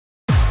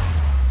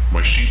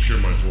My sheep hear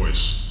my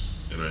voice,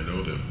 and I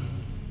know them,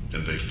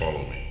 and they follow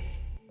me.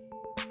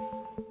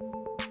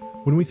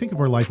 When we think of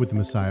our life with the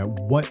Messiah,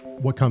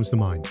 what comes to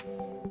mind?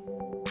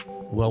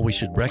 Well, we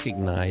should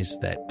recognize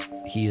that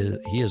he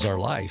is our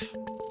life.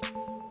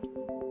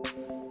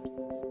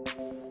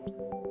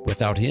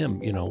 Without him,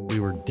 we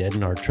were dead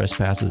in our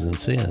trespasses and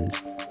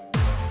sins.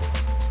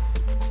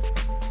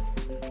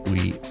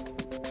 We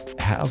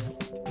have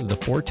the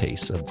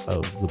foretaste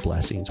of the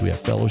blessings. We have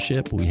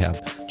fellowship. We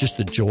have just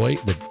the joy,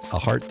 a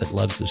heart that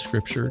loves the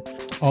scripture.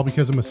 All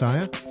because of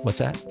Messiah? What's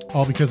that?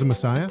 All because of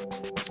Messiah?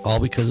 All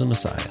because of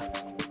Messiah.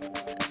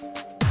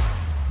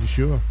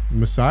 Yeshua,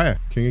 Messiah,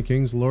 King of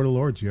Kings, Lord of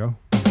Lords, yo.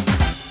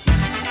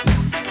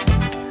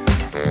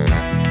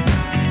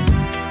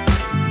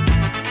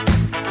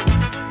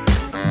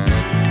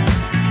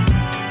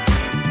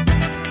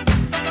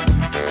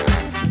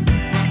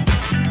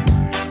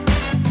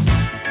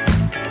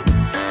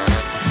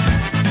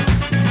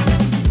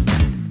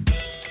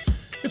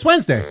 It's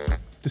Wednesday,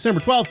 December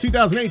 12th,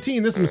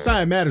 2018. This is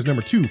Messiah Matters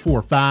number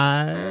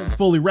 245.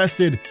 Fully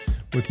rested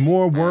with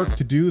more work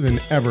to do than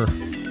ever.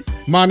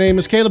 My name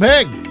is Caleb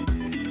Haig.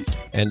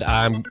 And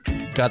I'm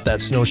got that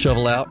snow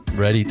shovel out,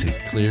 ready to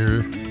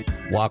clear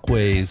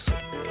walkways,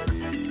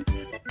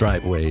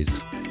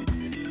 driveways,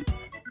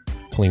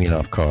 cleaning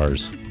off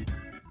cars.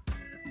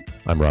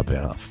 I'm Rob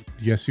Vanoff.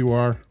 Yes, you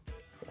are.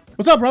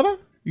 What's up, brother?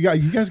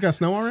 You guys got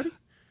snow already?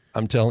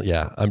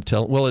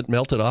 Well, it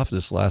melted off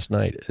this last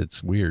night.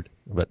 It's weird.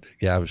 But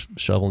yeah, I was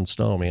shoveling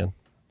snow, man.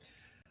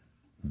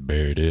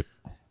 Buried it.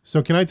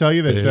 So can I tell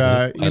you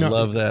that I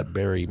love that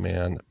Barry,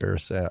 man,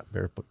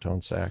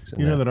 baritone sax.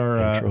 You know that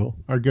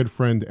our good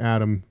friend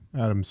Adam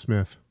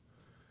Smith,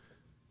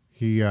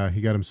 he got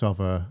himself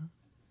one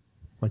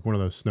of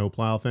those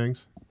snowplow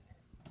things.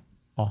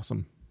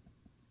 Awesome.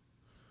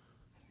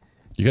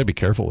 You got to be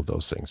careful with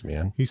those things,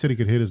 man. He said he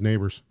could hit his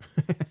neighbors.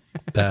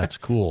 That's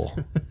cool.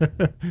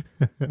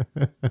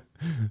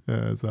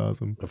 That's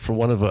awesome. For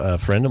one of a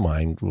friend of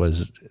mine it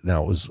was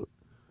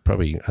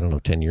probably,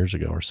 10 years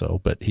ago or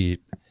so, but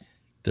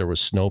there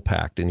was snow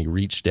packed and he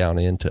reached down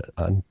in to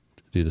undo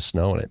the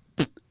snow and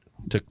it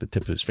took the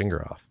tip of his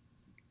finger off.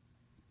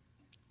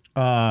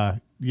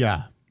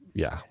 Yeah.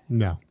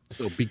 No.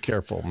 So be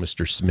careful,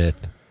 Mr.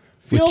 Smith,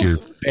 with your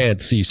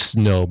fancy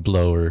snow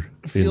blower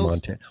in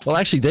Montana. Well,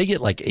 actually, they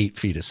get like 8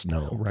 feet of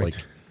snow. Right.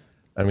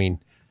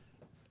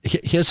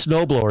 His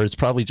snow blower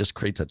probably just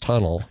creates a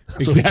tunnel.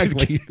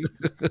 Exactly.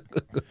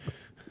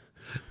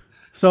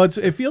 So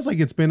it feels like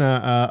it's been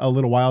a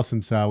little while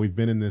since we've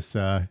been in this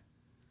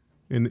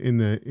in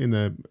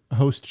the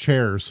host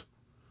chairs.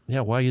 Yeah,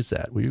 why is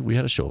that? We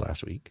had a show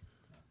last week.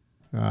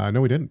 No,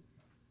 we didn't.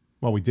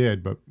 Well, we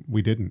did, but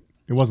we didn't.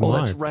 It wasn't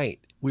live. That's right.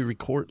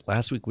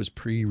 Last week was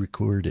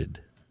pre-recorded.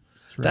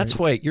 That's right. That's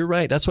why you're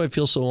right. That's why it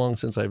feels so long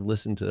since I've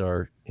listened to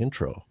our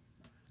intro.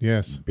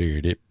 Yes.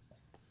 Buried it.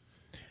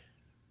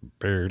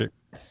 Pretty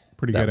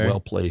that good.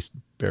 Well-placed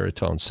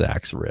baritone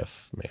sax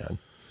riff, man.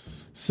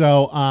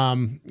 So,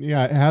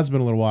 it has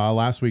been a little while.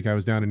 Last week I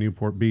was down in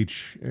Newport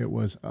Beach. It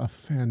was a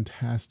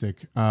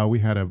fantastic. We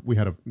had a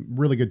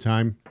really good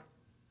time.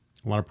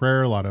 A lot of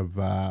prayer, a lot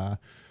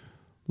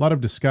of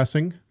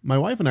discussing. My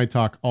wife and I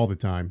talk all the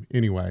time,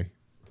 anyway.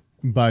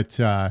 But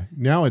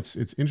now it's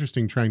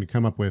interesting trying to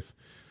come up with,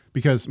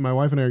 because my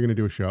wife and I are going to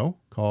do a show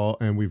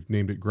and we've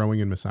named it Growing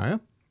in Messiah.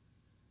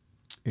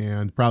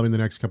 And probably in the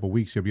next couple of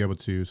weeks, you'll be able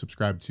to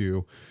subscribe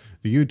to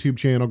the YouTube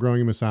channel,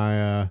 Growing in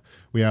Messiah.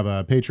 We have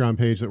a Patreon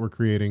page that we're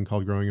creating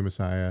called Growing in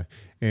Messiah.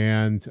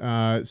 And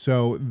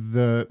so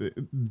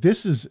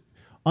this is,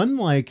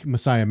 unlike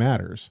Messiah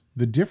Matters,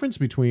 the difference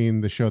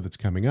between the show that's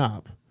coming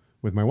up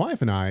with my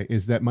wife and I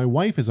is that my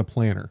wife is a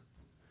planner.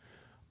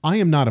 I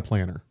am not a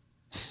planner.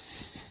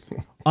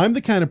 I'm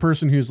the kind of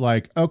person who's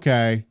like,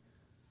 okay,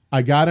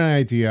 I got an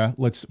idea.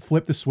 Let's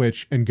flip the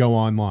switch and go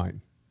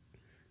online.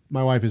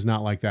 My wife is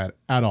not like that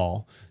at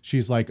all.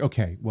 She's like,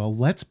 okay, well,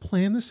 let's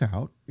plan this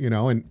out,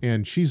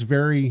 and she's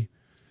very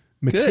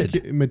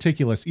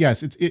meticulous.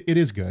 Yes, it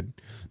is good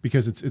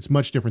because it's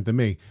much different than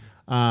me.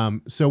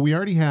 So we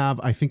already have,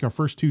 I think, our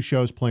first 2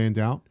 shows planned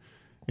out,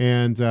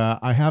 and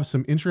I have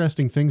some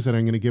interesting things that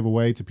I'm going to give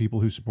away to people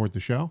who support the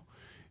show.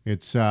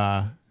 It's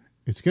going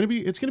to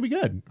be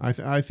good.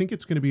 I think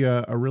it's going to be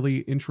a really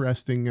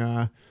interesting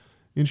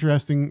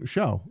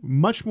show.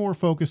 Much more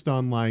focused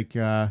on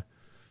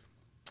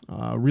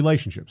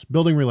relationships,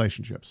 building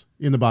relationships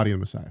in the body of the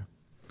Messiah.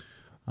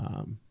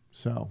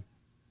 So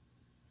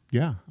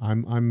yeah,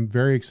 I'm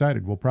very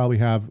excited. We'll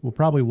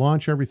probably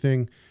launch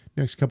everything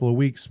next couple of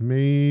weeks,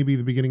 maybe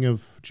the beginning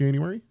of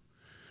January.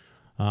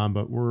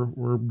 But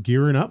we're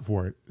gearing up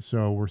for it.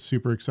 So we're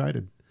super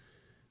excited,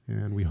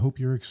 and we hope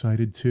you're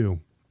excited too.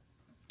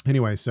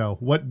 Anyway, so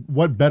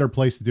what better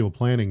place to do a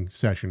planning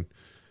session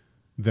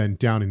than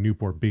down in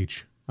Newport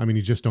Beach? I mean,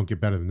 you just don't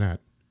get better than that.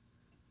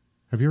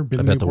 Have you ever been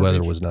to Newport Beach? I bet the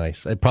weather was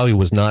nice. It probably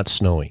was not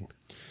snowing.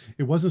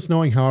 It wasn't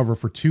snowing, however,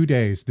 for 2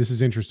 days. This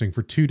is interesting.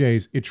 For 2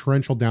 days, it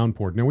torrential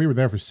downpoured. Now, we were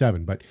there for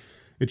 7, but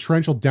it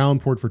torrential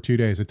downpoured for 2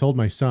 days. I told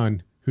my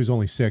son, who's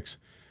only 6,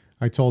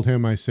 I told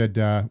him, I said,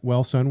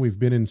 well, son, we've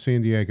been in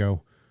San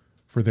Diego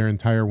for their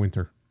entire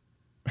winter.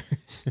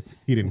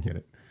 He didn't get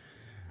it.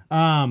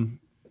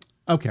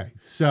 Okay,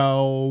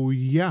 so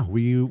yeah,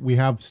 we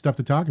have stuff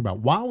to talk about.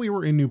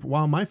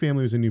 While my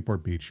family was in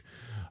Newport Beach,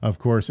 of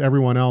course,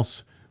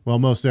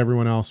 most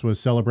everyone else was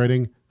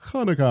celebrating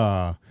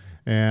Hanukkah.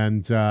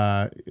 And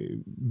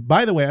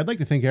by the way, I'd like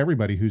to thank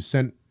everybody who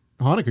sent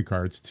Hanukkah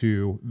cards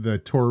to the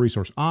Torah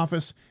Resource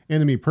office and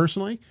to me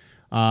personally.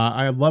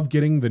 I love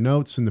getting the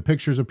notes and the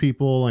pictures of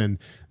people and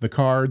the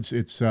cards.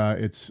 It's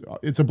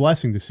a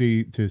blessing to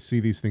see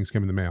these things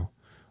come in the mail.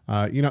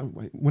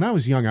 When I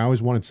was young, I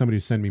always wanted somebody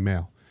to send me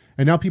mail,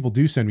 and now people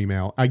do send me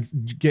mail. I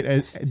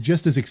get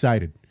just as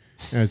excited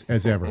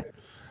as ever.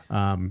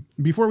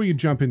 Before we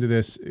jump into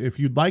this, if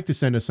you'd like to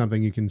send us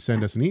something, you can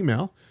send us an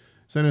email.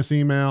 Send us an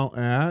email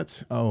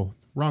at,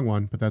 wrong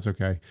one, but that's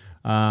okay.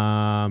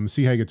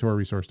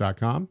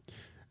 chhaig@torahresource.com.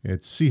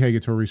 It's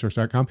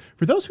chhaig@torahresource.com.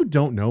 For those who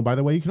don't know, by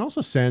the way, you can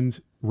also send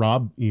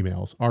Rob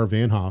emails,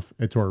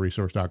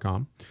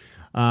 rvanhoff@torahresource.com.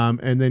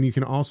 And then you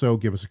can also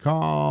give us a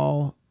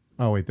call.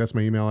 Oh, wait, that's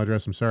my email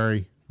address. I'm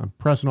sorry. I'm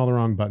pressing all the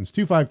wrong buttons.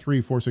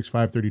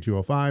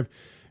 253-465-3205.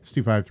 It's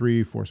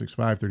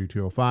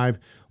 253-465-3205.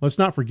 Let's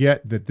not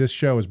forget that this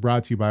show is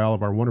brought to you by all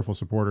of our wonderful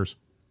supporters.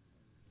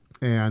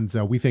 And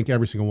we thank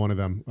every single one of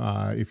them.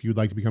 If you'd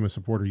like to become a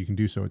supporter, you can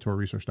do so at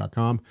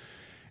torahresource.com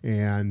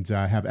and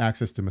have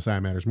access to Messiah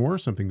Matters More,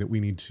 something that we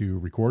need to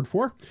record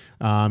for.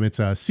 It's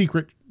a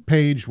secret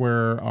page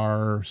where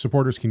our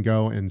supporters can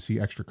go and see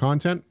extra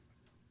content.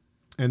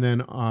 And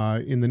then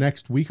in the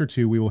next week or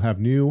two, we will have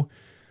new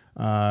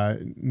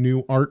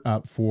art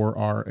up for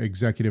our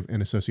executive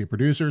and associate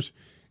producers.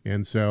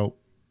 And so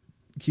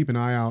keep an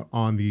eye out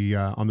on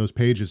those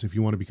pages if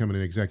you want to become an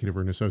executive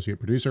or an associate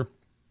producer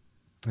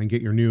and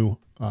get your new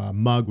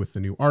mug with the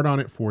new art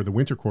on it for the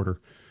winter quarter.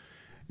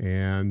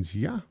 And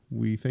yeah,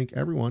 we thank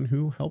everyone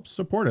who helps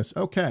support us.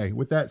 Okay,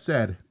 with that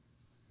said,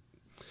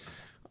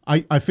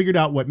 I figured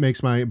out what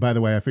kicks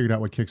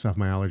off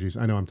my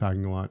allergies. I know I'm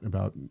talking a lot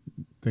about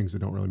things that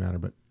don't really matter,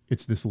 but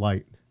it's this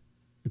light.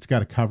 It's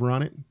got a cover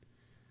on it.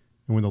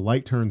 And when the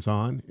light turns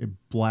on, it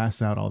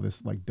blasts out all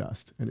this like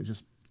dust, and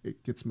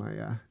it gets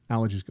my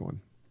allergies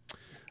going.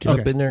 Get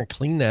up in there and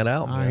clean that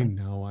out, man. I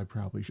know. I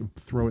probably should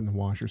throw it in the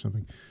wash or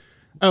something.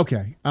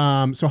 Okay.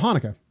 So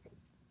Hanukkah.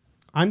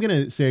 I'm going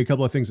to say a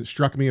couple of things that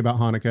struck me about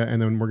Hanukkah,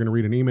 and then we're going to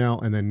read an email,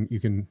 and then you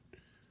can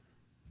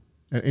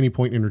at any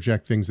point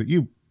interject things that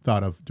you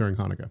thought of during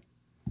Hanukkah.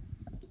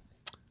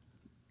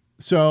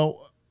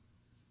 So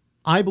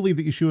I believe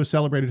that Yeshua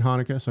celebrated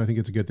Hanukkah, so I think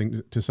it's a good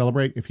thing to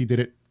celebrate. If he did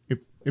it,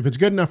 if it's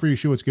good enough for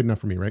Yeshua, it's good enough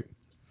for me, right?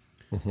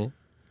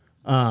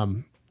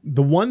 Mm-hmm.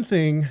 The one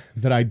thing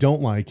that I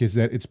don't like is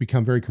that it's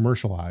become very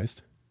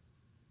commercialized.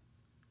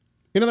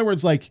 In other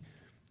words, like,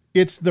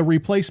 it's the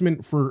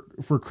replacement for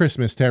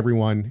Christmas to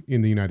everyone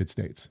in the United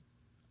States.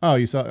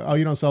 You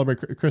don't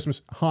celebrate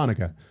Christmas?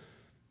 Hanukkah.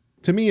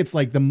 To me, it's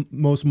like the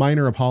most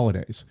minor of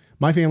holidays.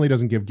 My family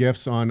doesn't give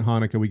gifts on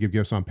Hanukkah. We give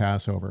gifts on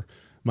Passover.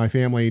 My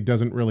family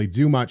doesn't really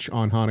do much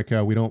on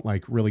Hanukkah. We don't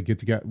like really get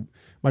together.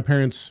 My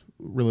parents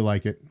really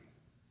like it.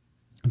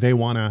 They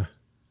want to,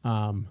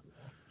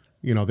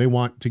 they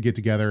want to get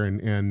together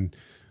and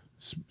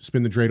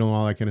spin the dreidel and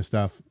all that kind of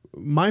stuff.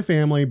 My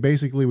family,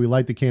 basically, we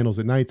light the candles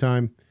at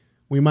nighttime.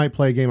 We might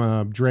play a game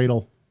of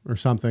dreidel or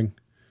something.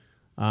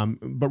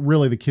 But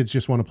really, the kids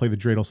just want to play the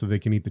dreidel so they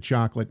can eat the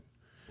chocolate.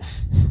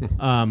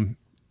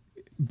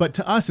 But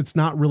to us, it's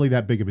not really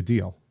that big of a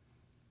deal.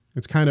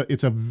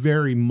 It's a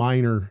very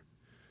minor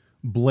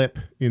blip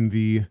in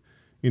the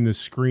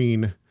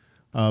screen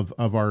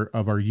of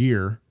our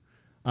year.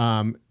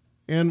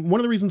 And one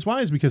of the reasons why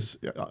is because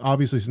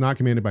obviously it's not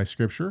commanded by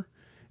Scripture.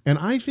 And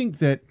I think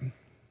that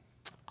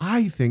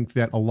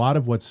a lot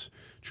of what's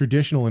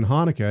traditional in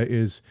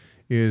Hanukkah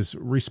is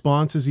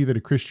responses either to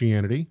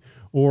Christianity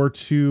or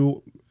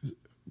to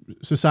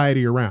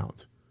society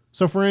around.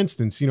 So, for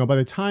instance, by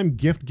the time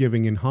gift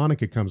giving in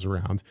Hanukkah comes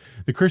around,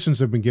 the Christians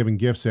have been giving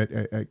gifts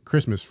at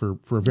Christmas for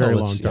a very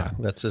long time.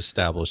 Yeah, that's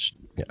established.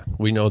 Yeah,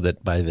 we know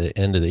that by the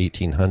end of the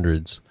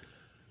 1800s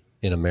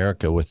in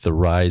America, with the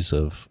rise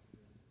of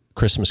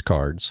Christmas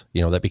cards,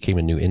 that became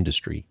a new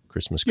industry.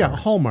 Christmas cards. Yeah,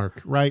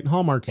 Hallmark, right?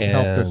 Hallmark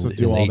helped us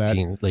do all that.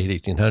 Late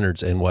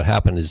 1800s, and what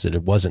happened is that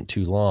it wasn't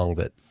too long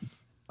that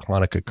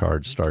Hanukkah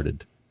cards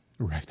started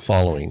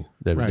following.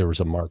 There was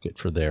a market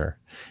for there,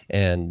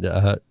 and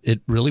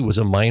it really was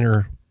a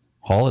minor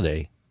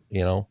holiday.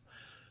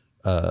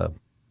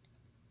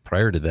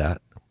 Prior to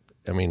that,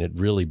 it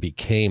really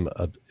became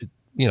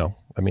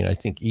I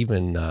think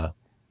even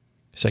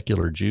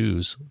secular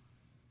Jews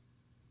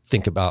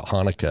think about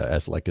Hanukkah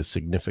as like a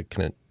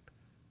significant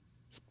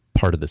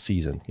part of the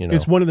season.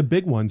 It's one of the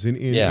big ones in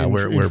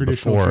where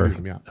traditional before,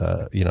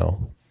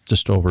 Judaism,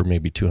 just over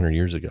maybe 200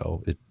 years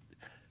ago, it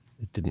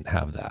didn't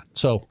have that.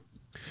 So,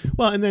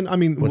 well, and then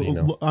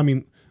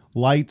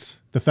lights,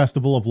 the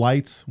Festival of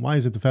Lights. Why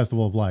is it the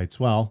Festival of Lights?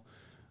 Well,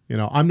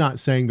 I'm not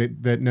saying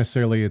that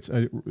necessarily it's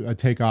a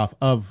takeoff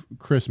of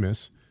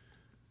Christmas.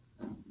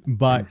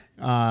 but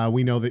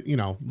we know that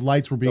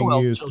lights were being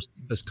used.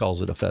 Josephus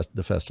calls it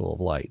the Festival of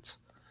Lights.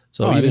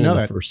 So I even didn't know in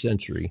the that. first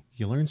century,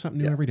 You learn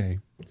something new every day.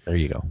 there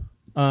you go.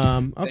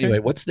 Okay. Anyway,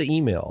 what's the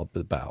email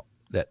about?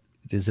 That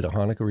is it a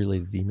Hanukkah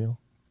related email?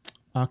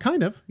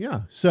 Kind of,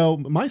 yeah. So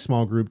my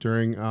small group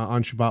during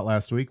on Shabbat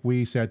last week,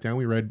 we sat down,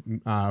 we read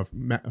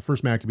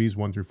First Maccabees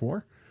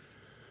 1-4,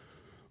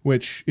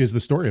 which is the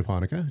story of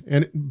Hanukkah.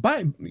 And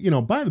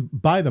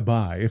by the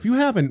by, if you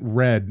haven't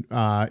read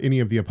any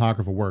of the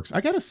apocryphal works,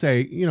 I got to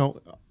say,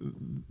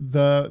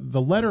 the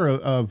letter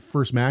of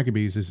First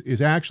Maccabees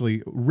is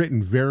actually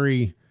written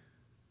very.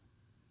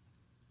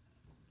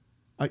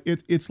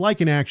 It's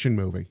like an action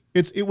movie.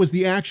 It was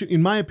the action,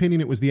 in my opinion,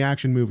 it was the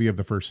action movie of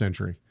the first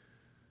century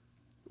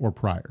or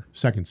prior,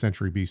 2nd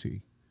century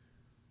BC,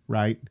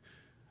 right?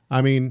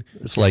 I mean,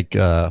 It's like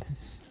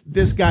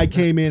this guy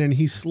came in and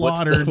he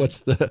slaughtered. what's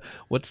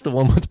the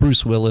one with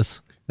Bruce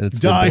Willis? And it's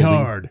the Die building.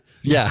 Hard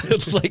Yeah,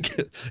 it's like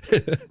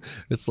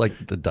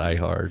the Die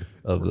Hard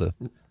of the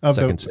of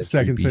second the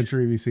century 2nd BC.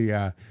 century BC.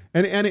 Yeah,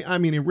 and I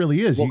mean, it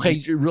really is. Well,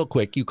 hey, real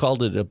quick, you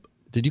called it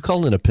did you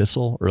call it an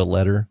epistle or a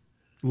letter?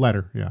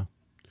 Letter, yeah.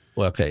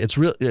 Well, okay,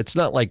 it's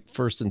not like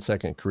 1st and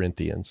 2nd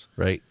Corinthians,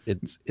 right?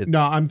 It's No,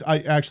 I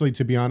actually,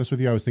 to be honest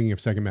with you, I was thinking of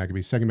 2nd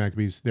Maccabees. 2nd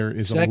Maccabees, there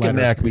is a letter. 2nd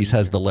Maccabees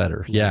has the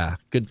letter. Yeah,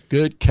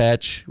 good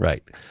catch.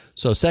 Right.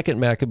 So 2nd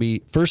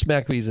Maccabee, 1st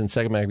Maccabees and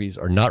 2nd Maccabees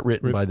are not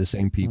written by the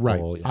same people.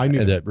 Right. Yeah, I knew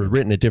and that were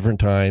written at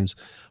different times.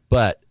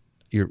 But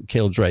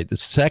Caleb's right. The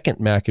 2nd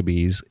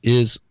Maccabees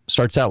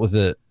starts out with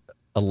a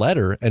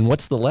letter. And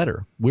what's the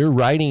letter? We're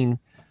writing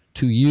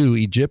to you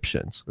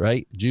Egyptians,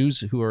 right? Jews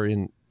who are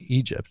in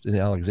Egypt, in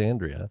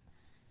Alexandria,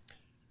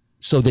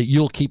 so that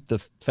you'll keep the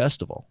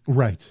festival.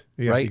 Right.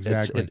 Yeah, Right.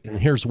 exactly. And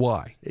here's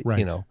why.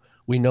 Right.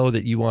 We know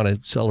that you want to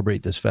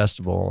celebrate this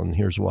festival, and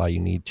here's why you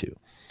need to.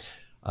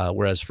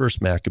 Whereas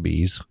First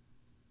Maccabees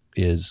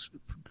is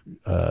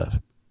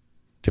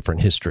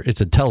different history.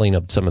 It's a telling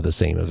of some of the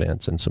same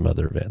events and some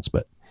other events.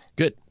 But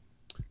good.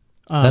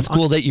 That's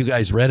cool that you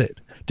guys read it.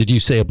 Did you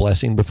say a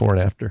blessing before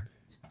and after?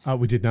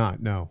 We did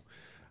not, no.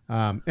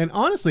 And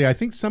honestly, I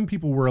think some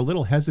people were a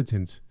little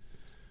hesitant,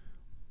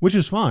 which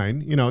is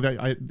fine.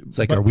 It's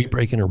like, are we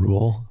breaking a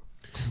rule?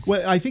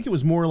 Well, I think it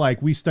was more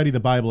like we study the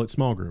Bible at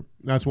small group.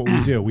 That's what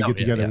we do. We get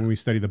together yeah. when we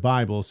study the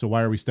Bible. So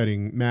why are we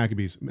studying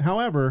Maccabees?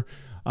 However,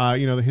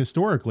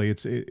 historically,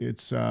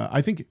 it's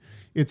I think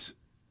it's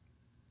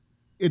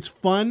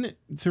fun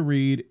to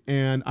read,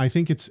 and I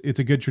think it's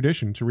a good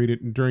tradition to read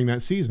it during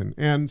that season.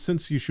 And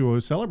since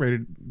Yeshua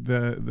celebrated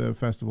the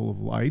Festival of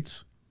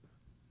Lights,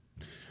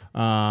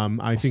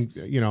 I think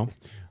that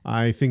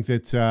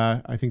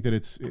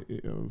it's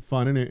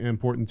fun and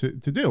important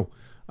to do.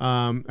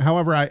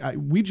 However,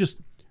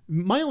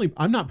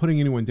 I'm not putting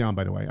anyone down,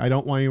 by the way. I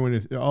don't want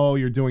anyone to,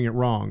 you're doing it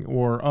wrong,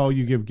 or,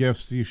 you give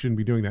gifts, you shouldn't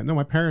be doing that. No,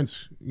 my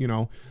parents,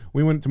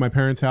 we went to my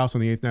parents' house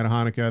on the 8th night of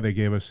Hanukkah. They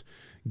gave us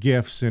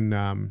gifts,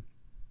 and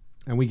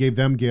we gave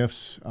them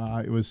gifts.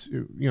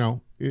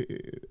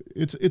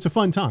 It's a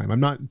fun time.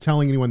 I'm not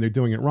telling anyone they're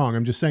doing it wrong.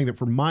 I'm just saying that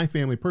for my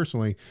family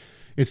personally,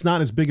 it's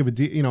not as big of a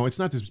deal. It's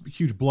not this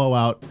huge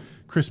blowout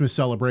Christmas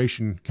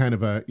celebration, kind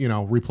of a,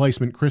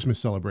 replacement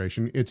Christmas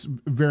celebration. It's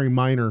very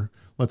minor.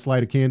 Let's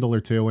light a candle or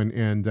two,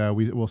 and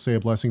we will say a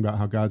blessing about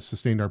how God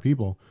sustained our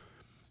people.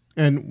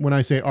 And when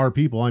I say our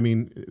people, I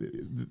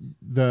mean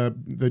the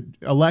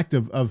elect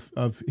of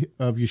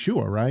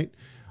Yeshua, right?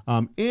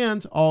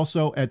 And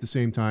also at the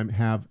same time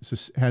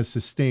has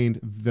sustained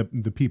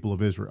the people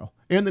of Israel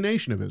and the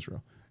nation of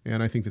Israel.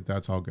 And I think that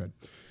that's all good.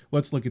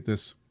 Let's look at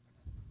this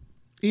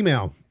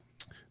email.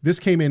 This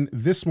came in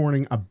this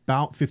morning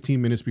about 15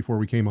 minutes before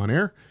we came on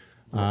air.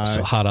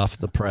 So hot off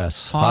the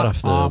press, hot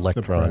off the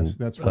electron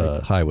That's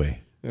right.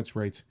 highway. That's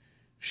right.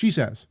 She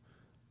says,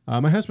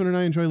 my husband and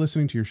I enjoy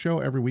listening to your show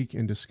every week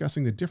and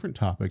discussing the different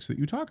topics that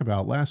you talk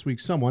about. Last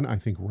week, someone, I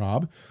think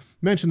Rob,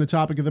 mentioned the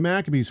topic of the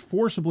Maccabees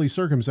forcibly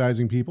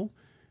circumcising people,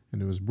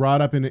 and it was brought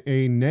up in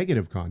a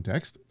negative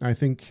context. I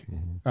think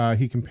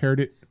he compared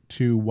it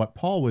to what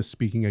Paul was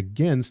speaking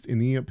against in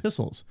the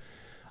epistles.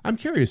 I'm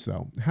curious,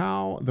 though,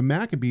 how the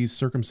Maccabees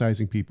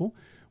circumcising people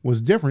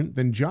was different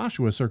than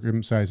Joshua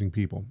circumcising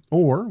people.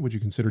 Or would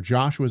you consider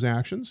Joshua's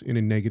actions in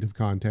a negative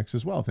context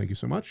as well? Thank you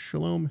so much.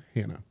 Shalom,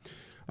 Hannah.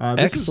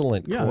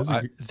 Excellent.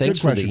 Thanks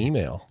for the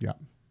email. Yeah.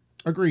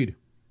 Agreed.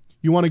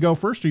 You want to go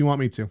first or you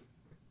want me to?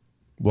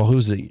 Well,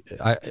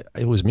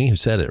 it was me who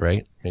said it,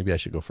 right? Maybe I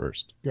should go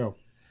first. Go.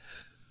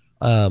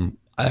 I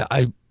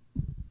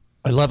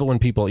love it when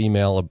people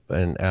email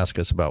and ask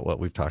us about what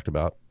we've talked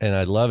about. And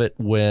I love it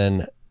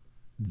when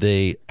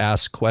they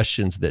ask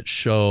questions that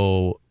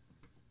show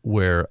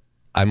where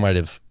I might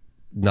have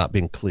not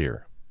been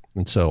clear.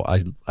 And so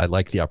I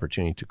like the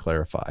opportunity to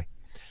clarify.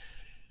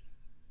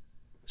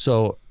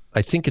 So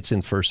I think it's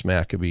in First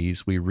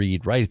Maccabees, we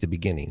read right at the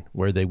beginning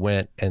where they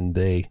went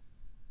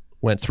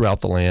throughout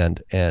the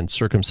land and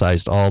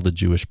circumcised all the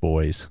Jewish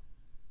boys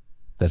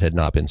that had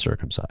not been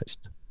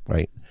circumcised,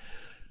 right?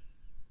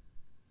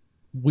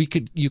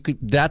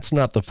 That's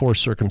not the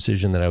forced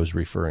circumcision that I was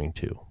referring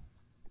to.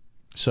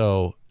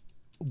 So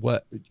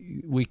what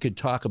we could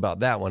talk about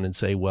that one and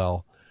say,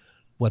 well,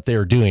 what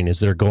they're doing is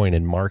they're going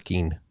and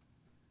marking,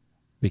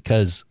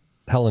 because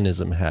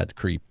Hellenism had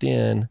creeped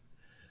in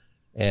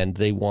and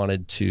they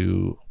wanted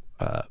to,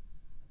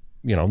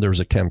 there was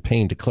a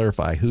campaign to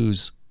clarify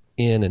who's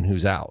in and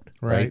who's out,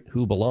 right?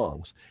 Who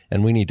belongs.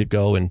 And we need to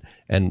go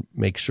and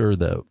make sure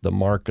the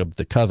mark of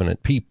the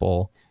covenant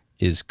people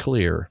is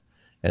clear.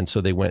 And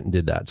so they went and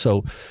did that.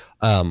 So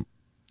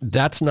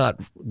that's not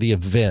the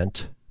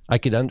event. I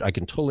can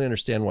totally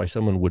understand why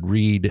someone would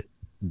read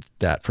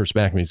that First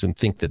Maccabees and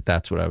think that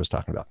that's what I was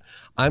talking about.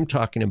 I'm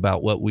talking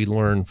about what we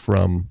learn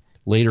from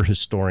later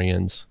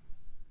historians,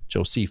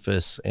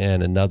 Josephus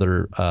and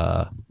another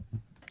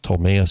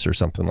Ptolemaeus or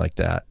something like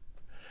that,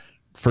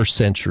 first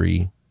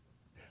century,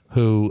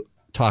 who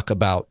talk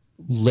about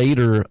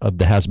later of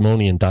the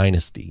Hasmonean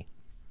dynasty.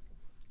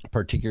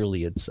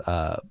 Particularly, it's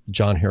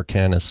John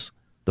Hyrcanus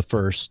the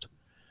first,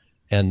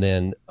 and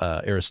then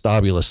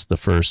Aristobulus the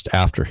first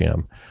after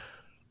him,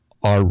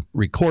 are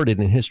recorded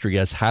in history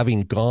as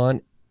having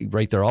gone,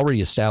 right, they're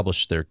already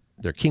established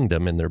their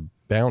kingdom and their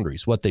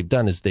boundaries. What they've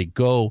done is they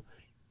go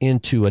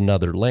into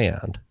another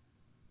land,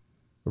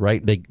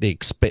 right? They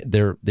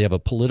have a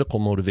political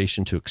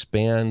motivation to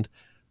expand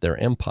their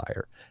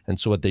empire. And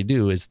so what they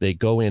do is they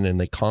go in and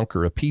they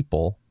conquer a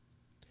people,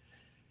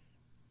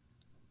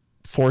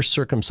 force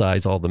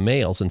circumcise all the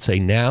males, and say,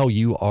 now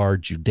you are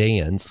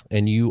Judeans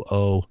and you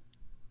owe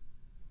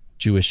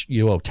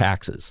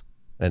taxes,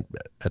 and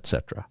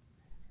etc.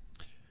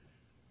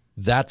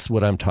 That's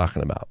what I'm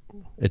talking about.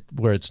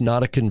 Where it's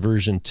not a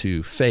conversion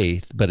to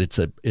faith, but it's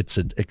an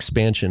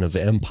expansion of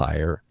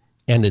empire,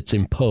 and it's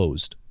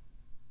imposed.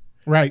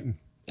 Right.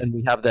 And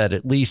we have that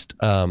at least.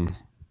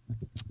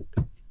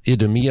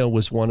 Idumea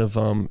was one of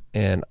them,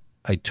 and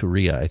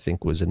Iturea, I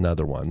think, was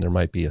another one. There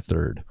might be a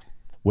third,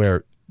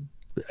 where,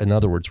 in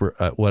other words,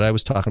 what I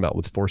was talking about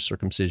with forced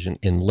circumcision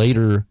in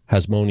later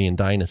Hasmonean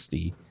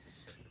dynasty,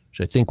 which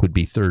I think would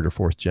be third or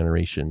fourth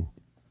generation.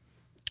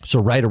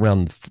 So right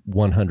around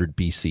 100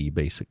 BC,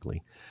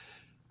 basically.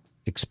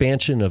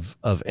 Expansion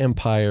of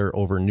empire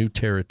over new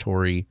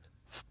territory,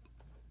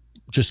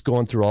 just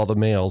going through all the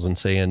males and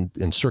saying,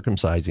 and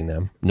circumcising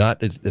them.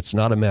 It's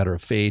not a matter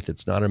of faith.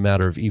 It's not a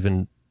matter of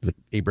even the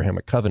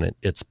Abrahamic covenant.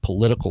 It's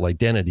political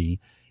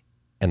identity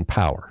and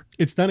power.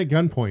 It's done at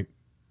gunpoint.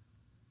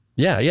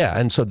 Yeah.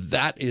 And so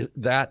that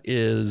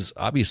is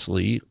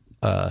obviously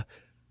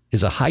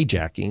is a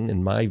hijacking,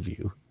 in my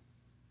view,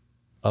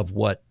 of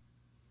what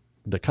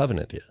the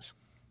covenant is,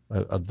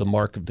 of the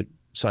mark of the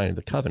sign of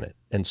the covenant.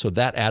 And so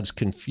that adds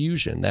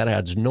confusion, that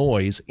adds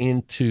noise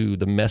into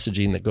the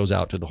messaging that goes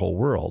out to the whole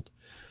world.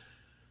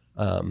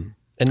 And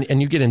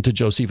you get into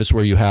Josephus,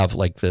 where you have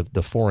like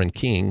the foreign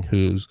king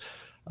who's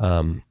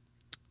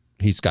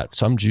he's got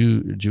some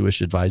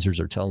Jewish advisors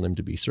are telling him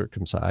to be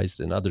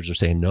circumcised, and others are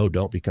saying, no,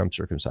 don't become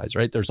circumcised,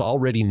 right? There's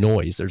already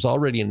noise. There's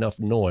already enough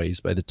noise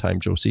by the time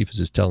Josephus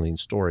is telling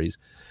stories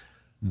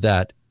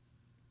that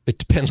it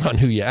depends on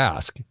who you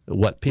ask,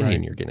 what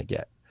opinion you're going to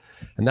get.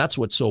 And that's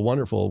what's so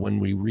wonderful when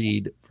we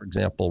read, for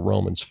example,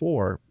 Romans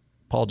 4,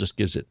 Paul just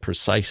gives it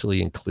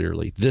precisely and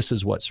clearly. This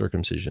is what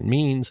circumcision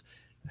means.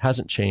 It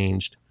hasn't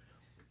changed.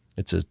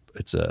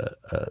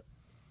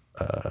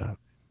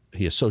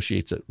 He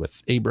associates it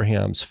with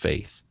Abraham's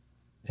faith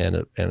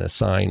and a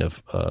sign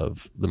of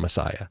the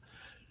Messiah.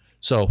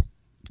 So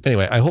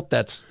anyway, I hope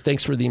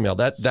thanks for the email.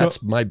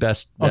 That's my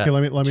best. Okay.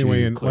 Let me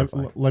weigh in.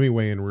 Let me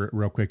weigh in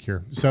real quick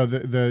here. So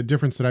the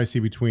difference that I see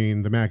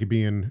between the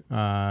Maccabean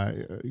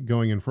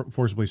going and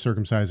forcibly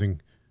circumcising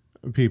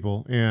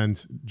people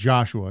and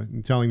Joshua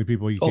and telling the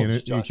people you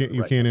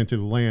can't enter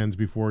the lands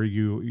before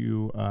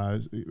you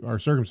are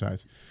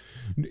circumcised.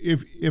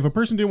 If a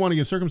person didn't want to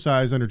get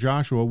circumcised under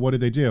Joshua, what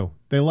did they do?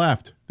 They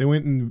left. They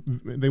went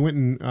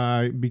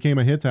and became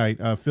a Hittite,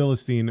 a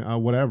Philistine,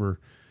 whatever.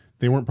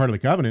 They weren't part of the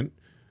covenant,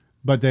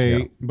 but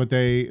they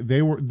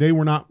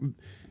were not.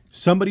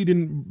 Somebody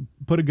didn't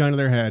put a gun to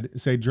their head,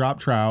 say drop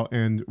trowel,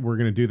 and we're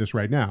going to do this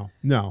right now.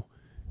 No.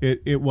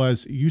 It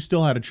was, you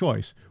still had a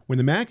choice. When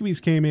the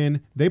Maccabees came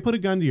in, they put a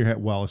gun to your head,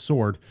 a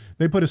sword.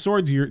 They put a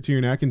sword to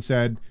your neck and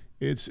said,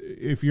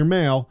 if you're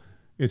male,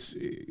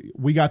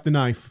 we got the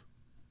knife.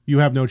 You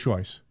have no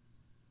choice.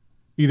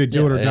 Either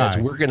do it or die.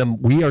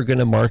 We are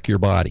gonna mark your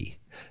body.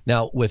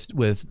 Now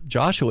with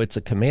Joshua, it's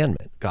a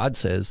commandment. God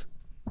says,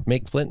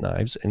 make flint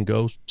knives and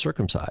go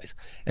circumcise.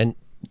 And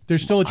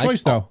there's still a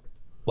choice, though.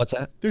 What's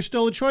that? There's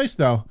still a choice,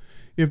 though.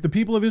 If the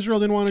people of Israel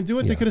didn't want to do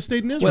it, they could have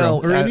stayed in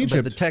Israel or in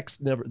Egypt.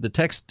 But the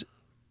text,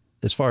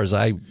 as far as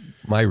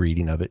my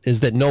reading of it, is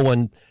that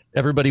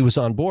everybody was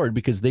on board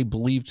because they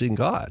believed in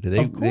God.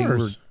 Of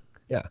course.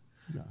 Yeah.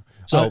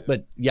 So,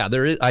 but yeah,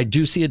 I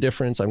do see a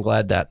difference. I'm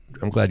glad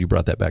you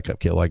brought that back up,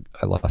 Kale. I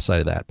lost sight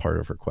of that part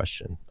of her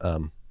question.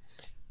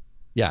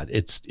 Yeah,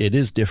 it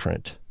is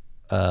different.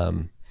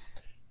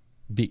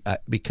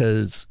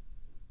 Because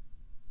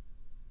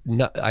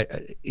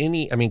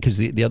because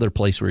the other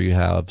place where you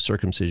have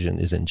circumcision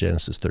is in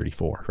Genesis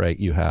 34, right?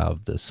 You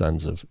have the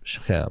sons of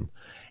Shechem,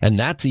 and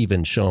that's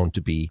even shown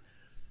to be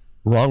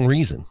wrong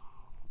reason.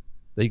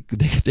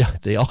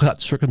 They all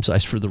got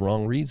circumcised for the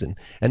wrong reason.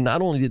 And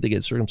not only did they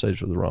get circumcised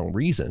for the wrong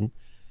reason,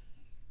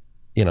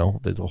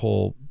 there's a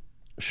whole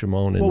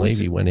Shimon and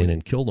Levi went in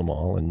and killed them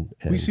all. And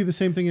we see the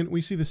same thing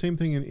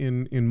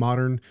in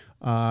modern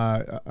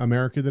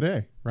America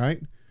today,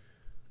 right?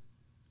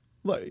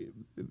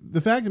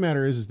 The fact of the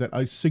matter is that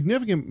a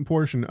significant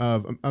portion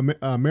of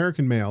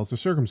American males are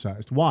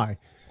circumcised. Why?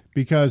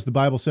 Because the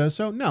Bible says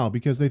so? No,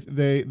 because they've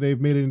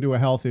made it into a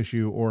health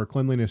issue or a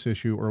cleanliness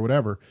issue or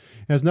whatever.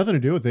 It has nothing to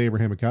do with the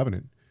Abrahamic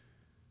covenant.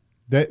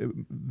 That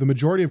the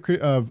majority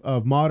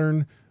of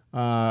modern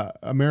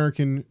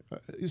American,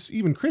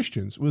 even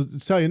Christians, will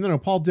tell you, no,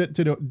 Paul did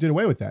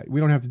away with that. We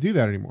don't have to do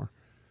that anymore.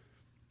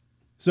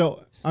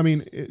 So, I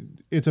mean,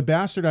 it's a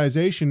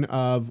bastardization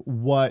of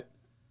what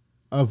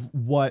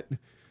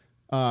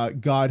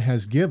God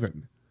has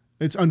given.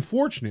 It's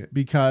unfortunate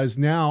because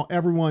now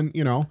everyone,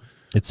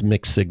 it's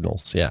mixed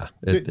signals. Yeah.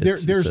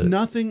 There's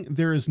nothing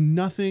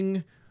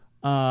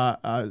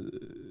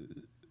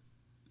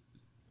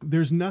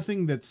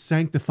that's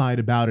sanctified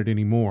about it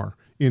anymore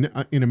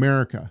in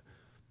America.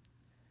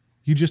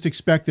 You just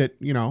expect that,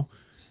 now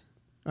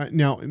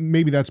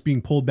maybe that's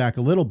being pulled back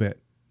a little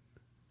bit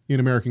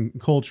in American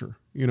culture,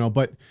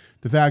 but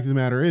the fact of the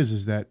matter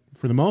is that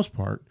for the most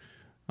part,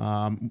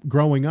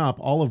 growing up,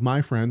 all of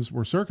my friends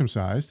were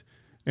circumcised,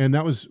 and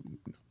that was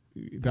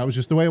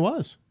just the way it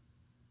was.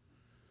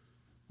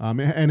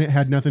 And it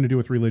had nothing to do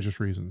with religious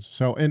reasons.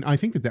 So, and I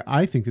think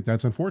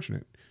that's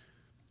unfortunate.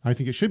 I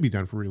think it should be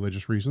done for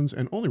religious reasons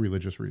and only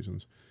religious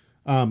reasons.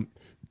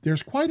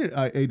 There's quite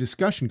a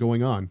discussion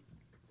going on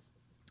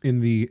in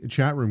the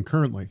chat room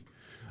currently.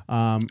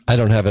 I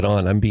don't have it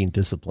on. I'm being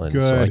disciplined,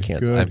 so I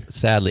can't.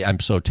 Sadly, I'm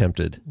so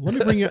tempted.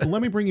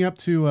 Let me bring you up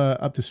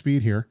to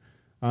speed here.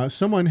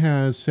 Someone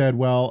has said,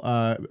 well,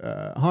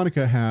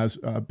 Hanukkah has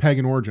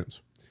pagan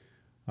origins.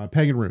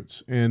 Pagan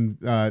roots, and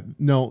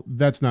no,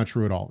 that's not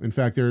true at all. In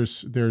fact,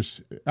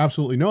 there's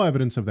absolutely no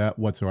evidence of that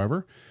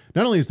whatsoever.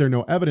 Not only is there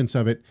no evidence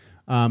of it,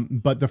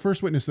 but the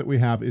first witness that we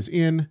have is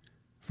in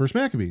First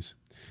Maccabees,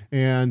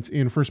 and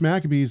in First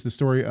Maccabees, the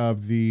story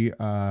of the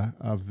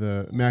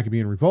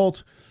Maccabean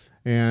revolt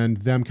and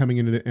them coming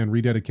into and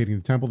rededicating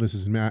the temple. This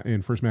is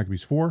in First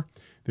Maccabees 4.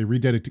 They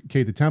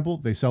rededicate the temple.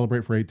 They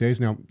celebrate for 8 days.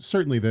 Now,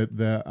 certainly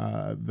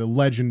the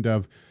legend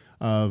of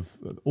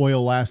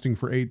oil lasting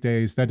for 8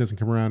 days, that doesn't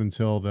come around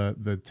until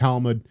the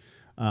Talmud.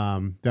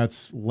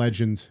 That's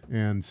legend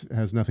and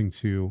has nothing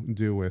to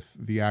do with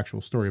the actual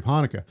story of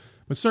Hanukkah.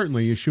 But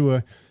certainly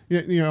Yeshua,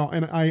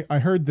 and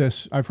I've heard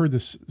this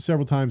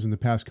several times in the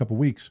past couple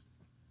weeks.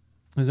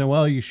 I said,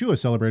 well, Yeshua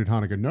celebrated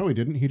Hanukkah. No, he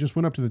didn't. He just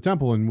went up to the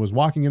temple and was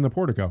walking in the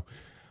portico.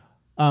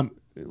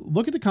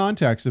 Look at the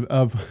context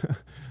of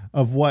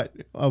what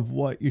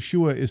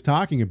Yeshua is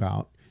talking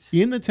about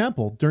in the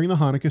temple during the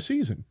Hanukkah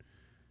season.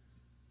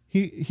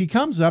 He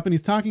comes up and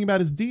he's talking about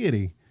his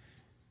deity.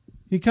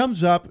 He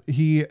comes up,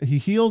 he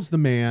heals the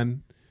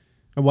man.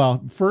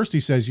 Well, first he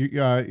says,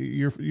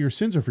 your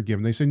sins are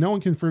forgiven. They say no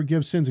one can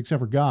forgive sins except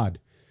for God.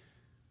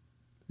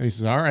 And he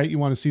says, all right, you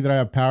want to see that I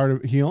have power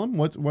to heal him?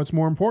 What's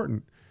more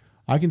important?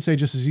 I can say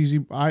just as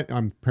easy,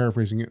 I'm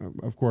paraphrasing it,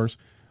 of course.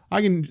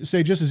 I can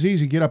say just as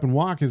easy, get up and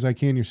walk as I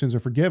can. Your sins are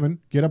forgiven.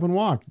 Get up and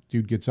walk.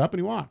 Dude gets up and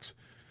he walks.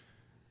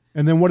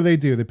 And then what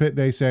do?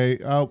 They say,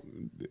 oh,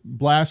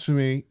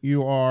 blasphemy.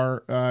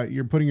 You're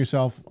putting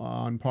yourself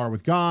on par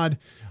with God.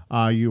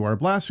 You are a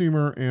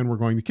blasphemer, and we're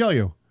going to kill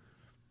you.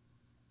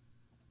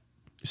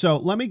 So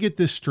let me get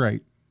this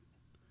straight.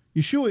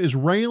 Yeshua is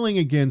railing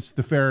against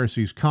the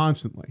Pharisees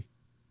constantly.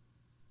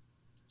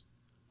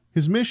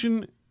 His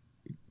mission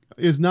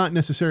is not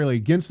necessarily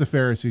against the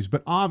Pharisees,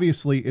 but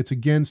obviously it's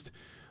against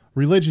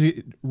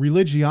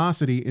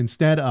religiosity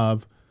instead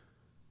of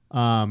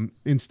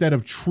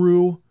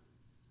true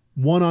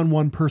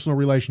one-on-one personal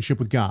relationship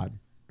with God.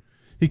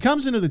 He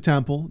comes into the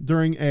temple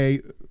during a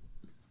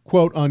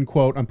quote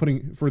unquote, I'm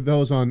putting, for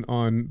those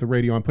on the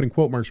radio, I'm putting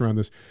quote marks around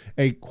this,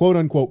 a quote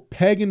unquote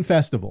pagan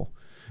festival.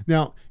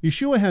 Now,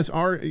 Yeshua has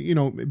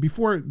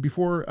before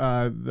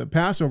the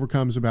Passover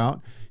comes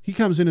about, he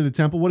comes into the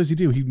temple. What does he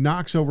do? He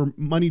knocks over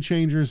money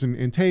changers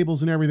and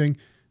tables and everything.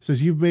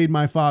 Says, you've made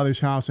my father's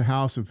house a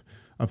house of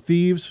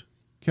thieves.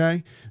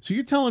 Okay. So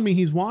you're telling me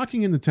he's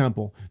walking in the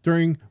temple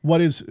during what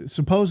is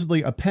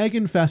supposedly a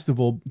pagan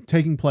festival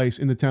taking place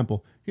in the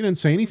temple. He didn't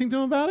say anything to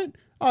him about it.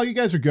 Oh, you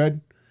guys are good.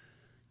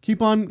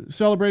 Keep on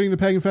celebrating the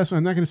pagan festival.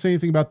 I'm not going to say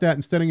anything about that.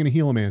 Instead, I'm going to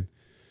heal a man.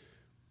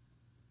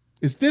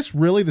 Is this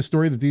really the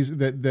story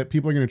that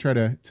people are going to try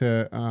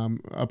to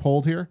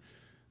uphold here?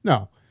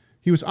 No.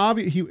 He was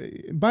obvious.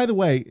 By the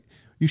way,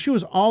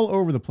 Yeshua's all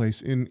over the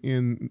place in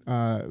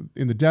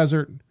the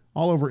desert,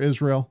 all over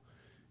Israel.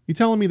 You're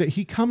telling me that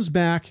he comes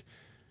back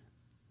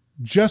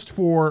just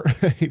for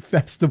a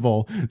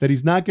festival that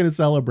he's not going to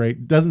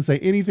celebrate, doesn't say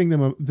anything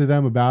to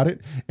them about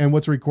it, and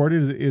what's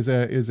recorded is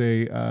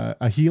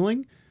a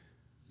healing?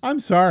 I'm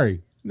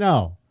sorry.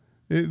 No.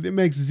 It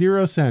makes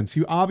zero sense.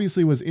 He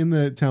obviously was in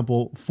the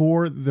temple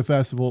for the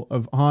festival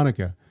of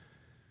Hanukkah.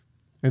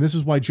 And this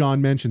is why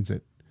John mentions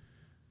it.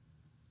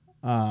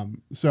 Clearly,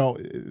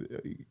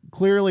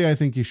 I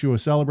think Yeshua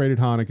celebrated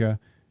Hanukkah,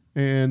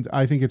 and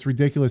I think it's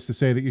ridiculous to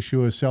say that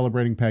Yeshua is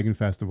celebrating pagan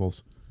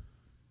festivals.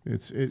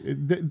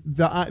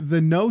 The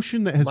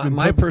notion that has been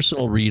my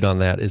personal read on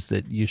that is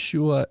that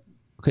Yeshua.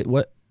 Okay,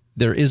 what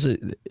there is a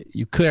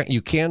you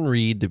can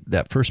read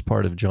that first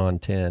part of John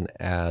 10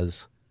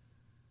 as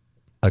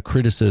a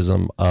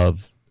criticism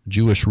of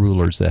Jewish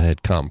rulers that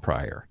had come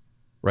prior,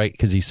 right?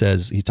 Because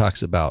he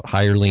talks about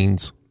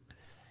hirelings,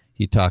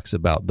 he talks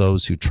about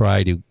those who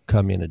try to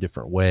come in a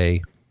different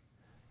way,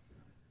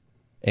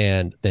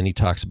 and then he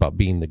talks about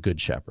being the good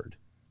shepherd,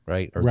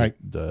 right? Or right.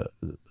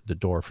 The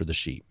door for the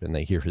sheep, and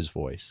they hear his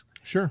voice.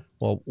 Sure.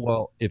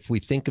 Well, if we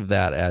think of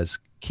that as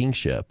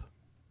kingship,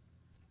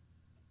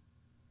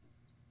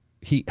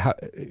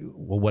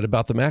 what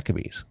about the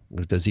Maccabees?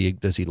 Does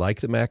he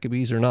like the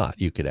Maccabees or not?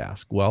 You could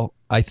ask. Well,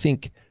 I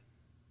think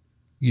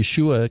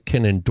Yeshua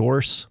can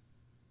endorse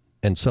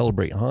and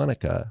celebrate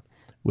Hanukkah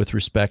with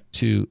respect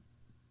to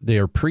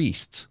their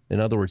priests. In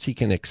other words, he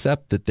can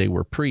accept that they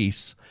were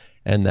priests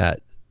and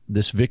that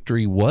this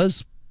victory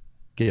was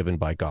given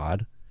by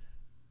God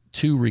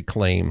to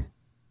reclaim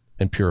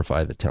and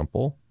purify the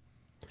temple.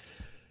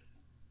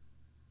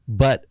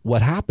 But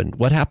what happened?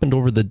 What happened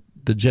over the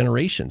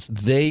generations?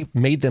 They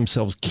made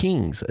themselves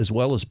kings as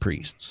well as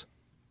priests.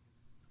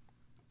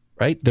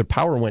 Right? Their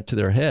power went to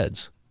their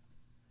heads.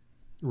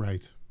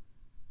 Right.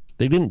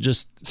 They didn't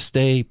just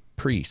stay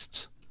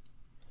priests.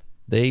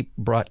 They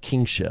brought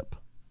kingship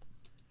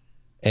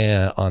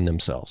on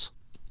themselves.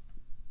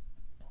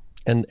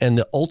 And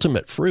the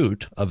ultimate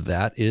fruit of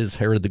that is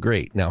Herod the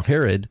Great. Now,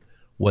 Herod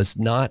was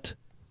not,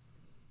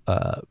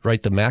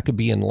 the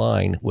Maccabean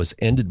line was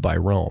ended by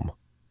Rome.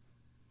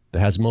 The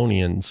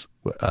Hasmoneans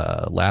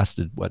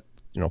lasted,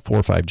 4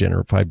 or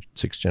 5,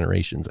 6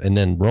 generations. And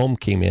then Rome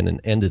came in and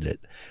ended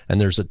it.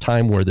 And there's a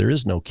time where there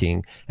is no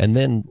king. And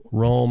then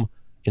Rome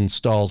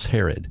installs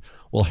Herod.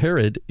 Well,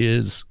 Herod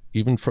is,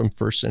 even from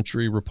first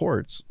century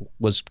reports,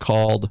 was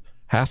called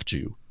half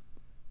Jew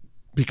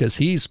because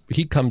he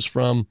comes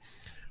from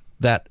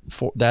that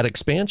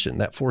expansion,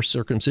 that forced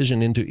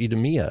circumcision into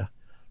Idumea,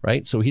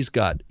 right? So he's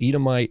got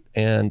Edomite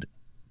and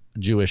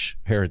Jewish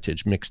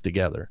heritage mixed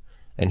together,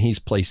 and he's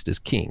placed as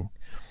king.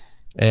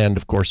 And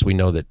of course, we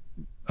know that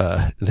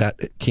that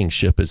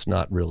kingship is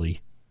not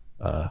really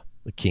the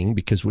king,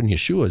 because when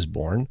Yeshua is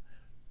born,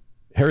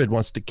 Herod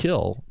wants to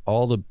kill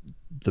all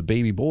the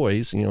baby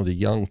boys, the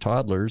young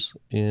toddlers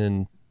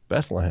in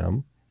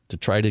Bethlehem, to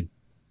try to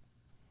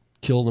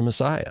kill the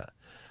Messiah,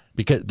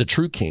 because the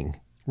true king.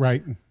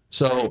 Right.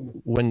 So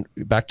when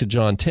back to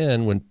John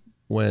 10,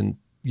 when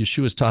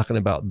Yeshua is talking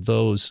about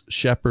those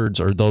shepherds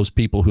or those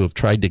people who have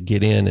tried to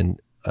get in and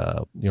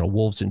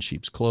wolves in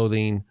sheep's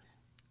clothing,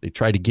 they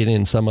try to get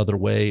in some other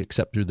way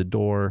except through the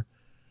door,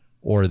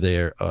 or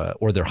they're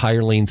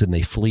hirelings and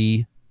they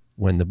flee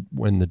when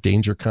the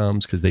danger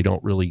comes because they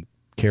don't really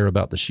care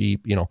about the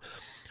sheep.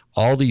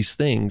 All these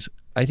things.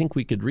 I think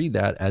we could read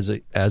that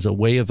as a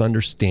way of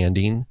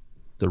understanding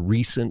the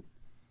recent,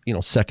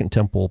 Second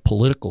Temple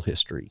political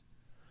history.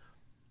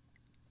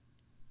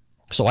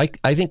 So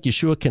I think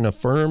Yeshua can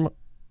affirm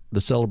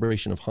the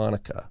celebration of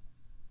Hanukkah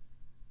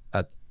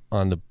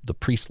on the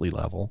priestly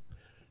level,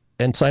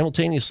 and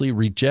simultaneously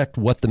reject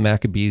what the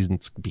Maccabees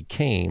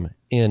became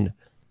in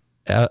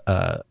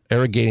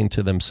arrogating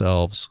to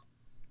themselves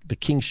the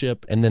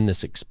kingship, and then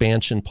this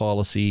expansion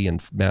policy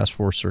and mass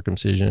forced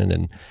circumcision,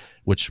 and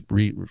which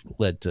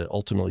led to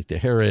ultimately to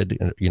Herod,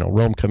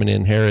 Rome coming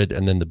in, Herod,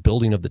 and then the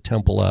building of the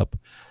temple up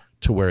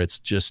to where it's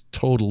just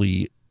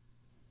totally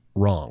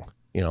wrong.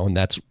 And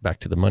that's back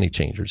to the money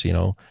changers.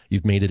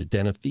 You've made it a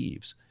den of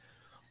thieves.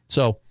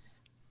 So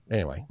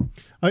anyway,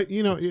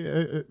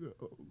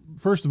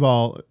 first of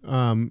all,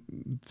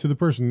 to the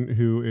person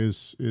who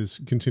is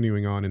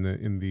continuing on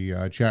in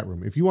the chat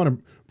room, if you want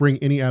to bring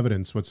any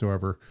evidence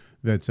whatsoever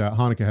that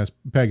Hanukkah has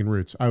pagan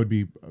roots, I would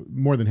be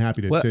more than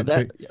happy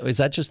to. Is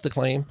that just the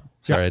claim?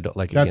 Sorry, yeah, I don't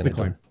like. That's the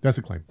claim. That's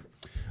the claim.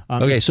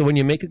 Okay, so when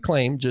you make a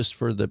claim, just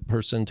for the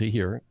person to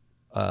hear,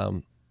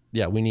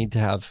 we need to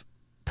have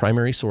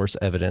primary source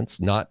evidence,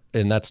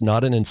 and that's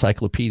not an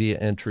encyclopedia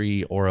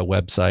entry or a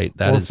website.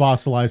 That is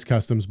Fossilized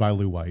Customs by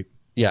Lou White.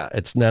 Yeah,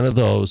 it's none of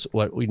those.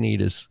 What we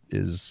need is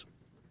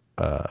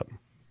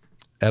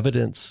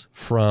evidence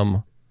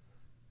from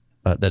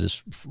that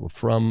is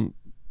from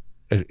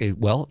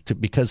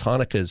because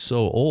Hanukkah is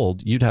so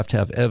old, you'd have to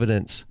have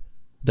evidence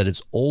that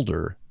it's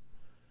older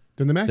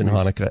than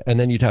Hanukkah, and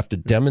then you'd have to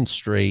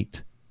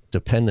demonstrate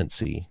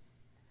dependency,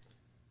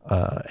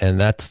 and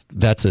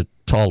that's a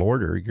tall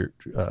order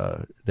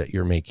that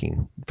you're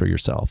making for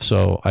yourself.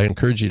 So I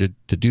encourage you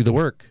to do the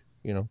work.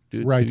 Do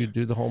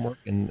the homework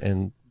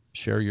and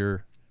share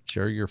your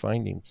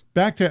findings.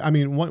 Back to,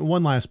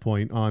 one last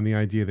point on the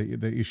idea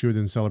that Yeshua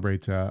didn't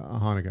celebrate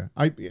Hanukkah.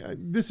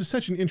 This is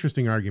such an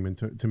interesting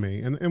argument to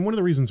me, and one of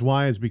the reasons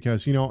why is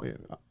because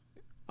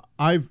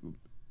I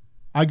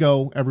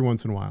go every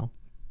once in a while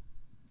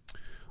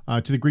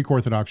to the Greek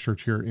Orthodox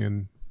Church here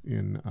in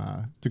in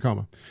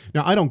Tacoma.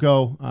 Now, I don't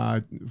go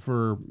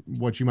for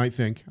what you might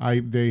think.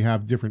 They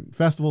have different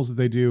festivals that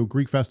they do,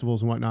 Greek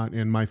festivals and whatnot,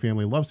 and my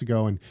family loves to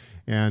go. And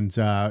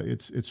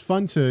it's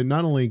fun to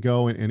not only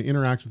go and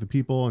interact with the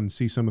people and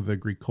see some of the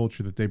Greek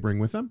culture that they bring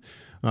with them,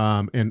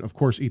 and of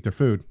course eat their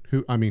food.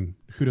 Who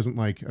doesn't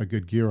like a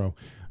good gyro?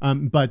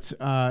 But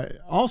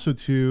also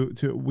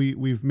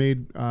we've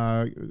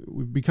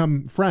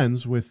become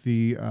friends with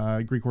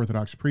the Greek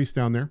Orthodox priest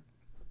down there.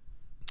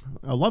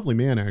 A lovely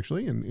man,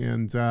 actually,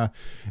 and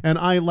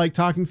I like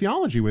talking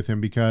theology with him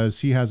because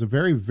he has a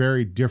very,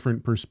 very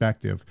different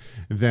perspective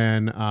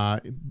than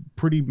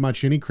pretty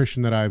much any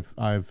Christian that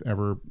I've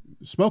ever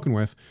spoken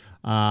with,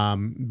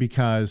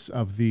 because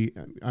of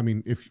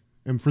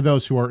and for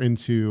those who are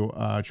into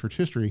church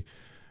history,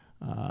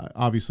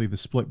 obviously the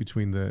split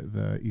between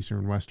the Eastern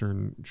and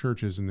Western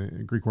churches and the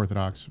Greek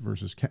Orthodox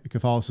versus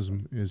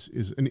Catholicism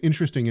is an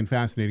interesting and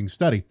fascinating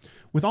study.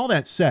 With all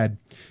that said,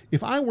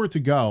 if I were to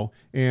go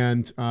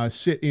and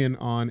sit in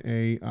on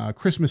a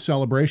Christmas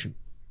celebration,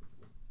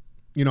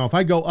 if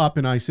I go up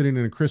and I sit in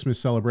a Christmas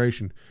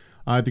celebration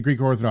at the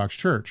Greek Orthodox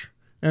Church,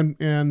 and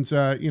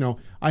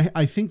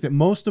I think that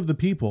most of the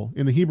people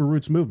in the Hebrew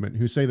Roots movement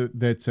who say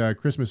that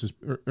Christmas is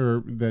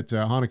or that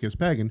Hanukkah is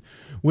pagan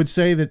would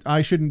say that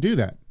I shouldn't do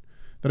that.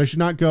 That I should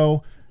not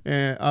go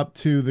up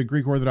to the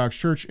Greek Orthodox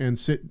Church and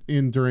sit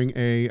in during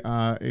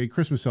a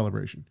Christmas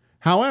celebration.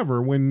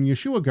 However, when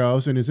Yeshua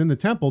goes and is in the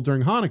temple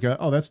during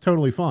Hanukkah, that's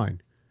totally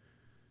fine.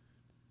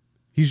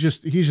 He's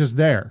just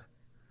there.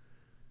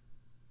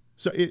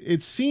 So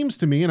it seems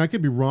to me, and I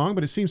could be wrong,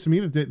 but it seems to me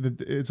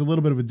that it's a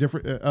little bit of a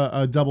different,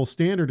 a double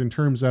standard in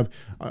terms of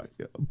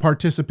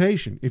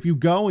participation. If you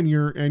go and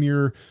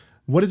you're,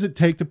 what does it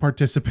take to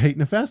participate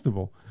in a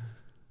festival?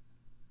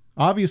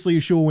 Obviously,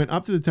 Yeshua went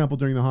up to the temple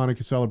during the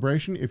Hanukkah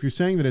celebration. If you're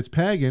saying that it's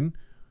pagan,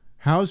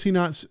 how is he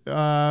not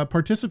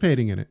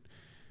participating in it?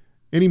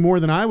 Any more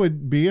than I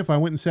would be if I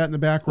went and sat in the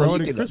back row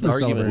at a Christmas celebration.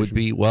 The argument would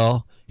be,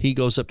 he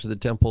goes up to the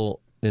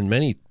temple in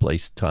many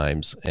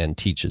times and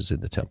teaches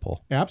in the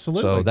temple.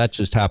 Absolutely. So that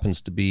just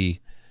happens to be.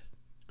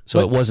 So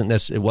it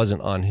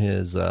wasn't on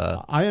his.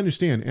 I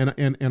understand,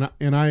 and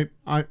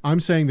I'm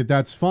saying that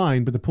that's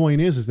fine. But the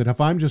point is that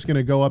if I'm just going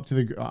to go up to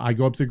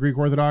the Greek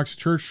Orthodox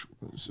Church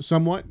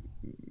somewhat.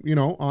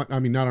 Not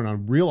on a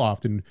real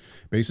often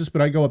basis,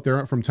 but I go up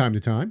there from time to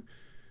time.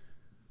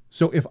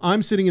 So if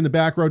I'm sitting in the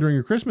back row during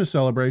a Christmas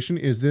celebration,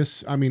 is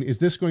this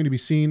going to be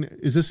seen?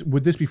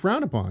 Would this be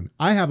frowned upon?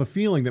 I have a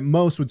feeling that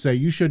most would say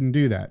you shouldn't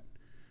do that.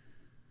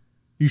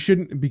 You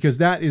shouldn't, because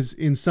that is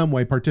in some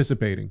way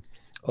participating.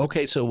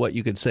 Okay, so what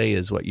you could say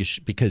is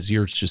because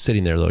you're just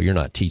sitting there though, you're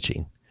not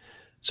teaching.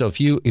 So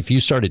if you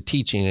started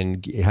teaching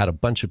and you had a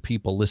bunch of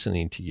people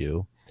listening to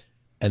you,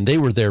 and they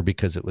were there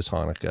because it was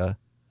Hanukkah.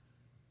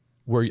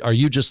 Are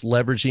you just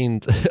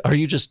leveraging? Are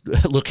you just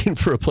looking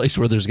for a place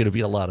where there's going to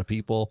be a lot of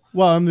people?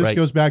 Well, and this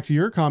goes back to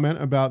your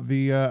comment about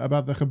the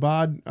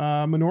Chabad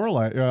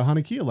menorah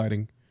Hanukkah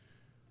lighting.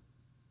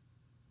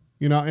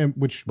 And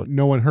which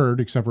no one heard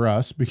except for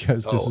us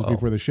because this is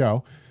before the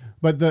show.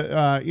 But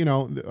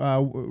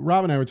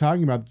Rob and I were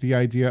talking about the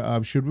idea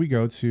of should we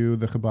go to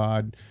the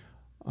Chabad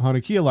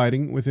Hanukkah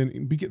lighting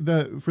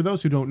for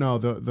those who don't know,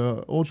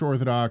 the ultra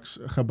Orthodox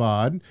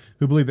Chabad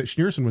who believe that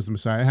Schneerson was the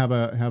Messiah have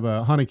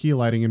a Hanukkah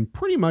lighting in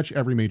pretty much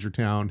every major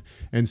town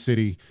and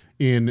city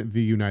in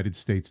the United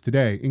States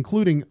today,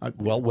 including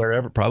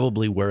wherever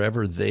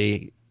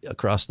they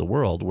across the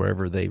world,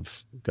 wherever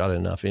they've got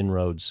enough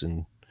inroads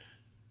and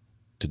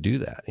to do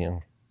that.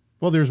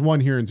 Well, there's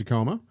one here in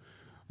Tacoma.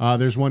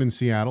 There's one in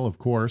Seattle, of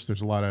course.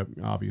 There's a lot of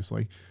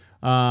obviously.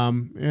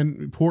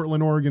 And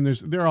Portland, Oregon,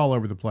 they're all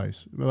over the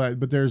place.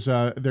 But there's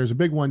a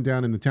big one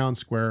down in the town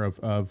square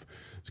of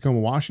Tacoma,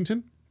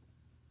 Washington,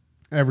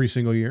 every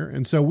single year.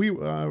 And so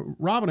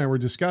Rob and I were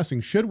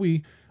discussing, should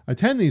we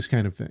attend these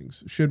kind of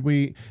things? Should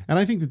we? And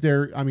I think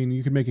that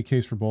you can make a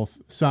case for both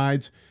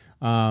sides.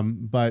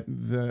 But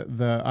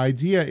the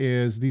idea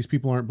is these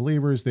people aren't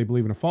believers. They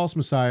believe in a false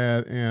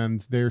Messiah,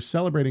 and they're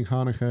celebrating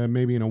Hanukkah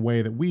maybe in a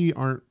way that we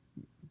aren't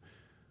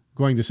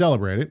going to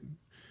celebrate it.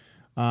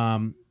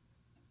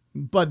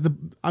 But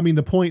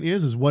the point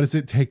is what does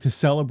it take to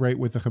celebrate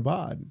with the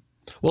Chabad?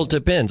 Well, it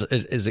depends.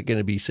 Is it going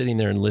to be sitting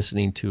there and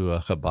listening to a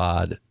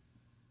Chabad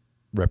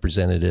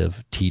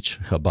representative teach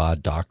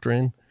Chabad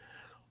doctrine?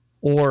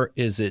 Or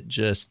is it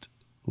just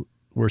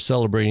we're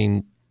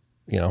celebrating,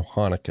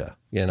 Hanukkah,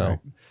 Right.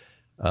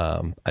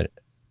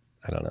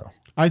 I don't know.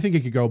 I think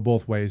it could go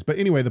both ways. But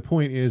anyway, the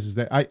point is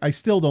that I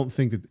still don't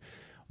think that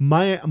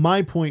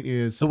my point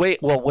is the way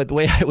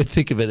I would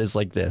think of it is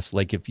like this.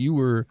 Like if you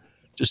were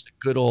just a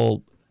good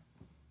old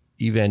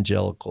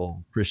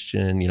evangelical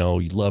Christian, you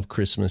love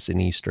Christmas and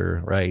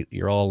Easter, right?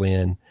 You're all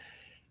in,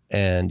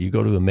 and you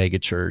go to a mega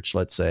church,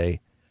 let's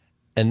say,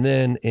 and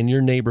then in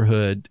your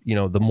neighborhood,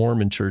 the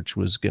Mormon church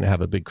was going to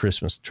have a big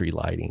Christmas tree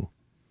lighting,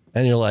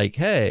 and you're like,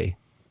 hey,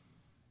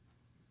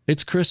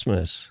 it's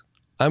Christmas.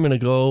 I'm going to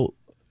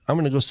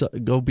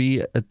go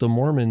be at the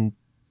Mormon,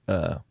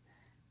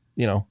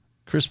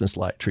 Christmas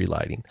tree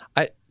lighting.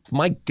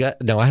 my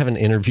gut, now I haven't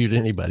interviewed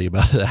anybody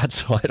about that,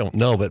 so I don't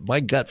know, but my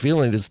gut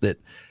feeling is that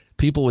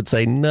people would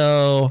say,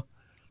 no,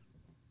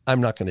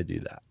 I'm not going to do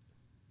that.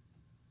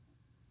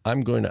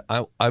 I'm going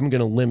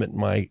to limit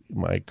my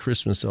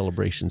Christmas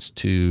celebrations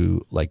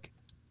to like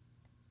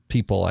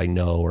people I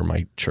know or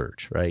my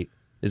church, right?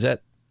 Is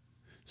that?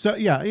 So,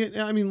 yeah,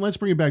 I mean, let's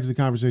bring it back to the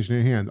conversation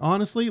at hand.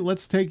 Honestly,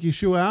 let's take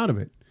Yeshua out of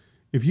it.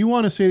 If you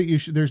want to say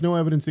that there's no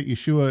evidence that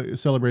Yeshua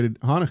celebrated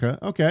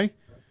Hanukkah, okay.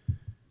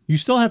 You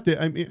still have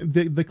to, I mean,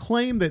 the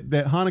claim that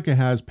Hanukkah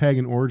has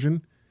pagan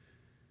origin,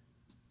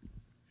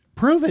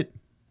 prove it.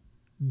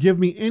 Give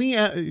me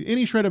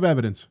any shred of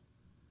evidence.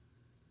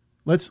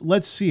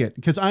 Let's see it,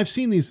 because I've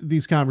seen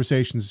these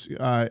conversations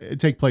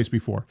take place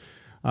before.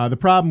 The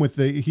problem with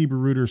the Hebrew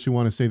rooters who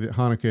want to say that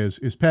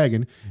Hanukkah is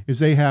pagan is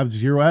they have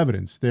zero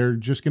evidence. They're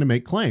just going to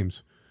make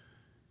claims.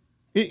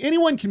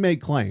 Anyone can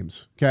make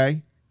claims,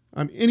 okay?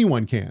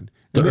 Anyone can.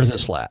 The earth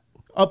is flat.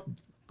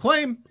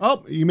 Claim.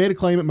 Oh, you made a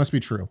claim. It must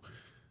be true.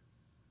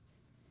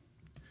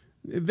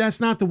 That's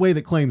not the way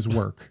that claims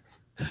work.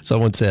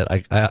 Someone said,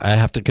 I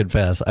have to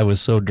confess, I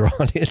was so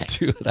drawn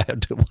into it, I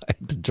had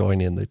to join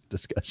in the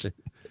discussion.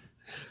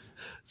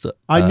 So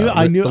I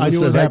knew. I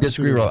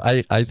disagree.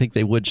 I think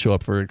they would show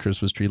up for a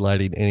Christmas tree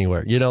lighting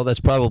anywhere. You know, that's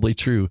probably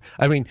true.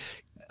 I mean,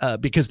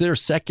 because they're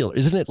secular,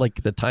 isn't it?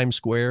 Like the Times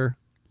Square,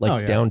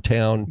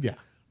 downtown,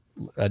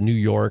 New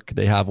York,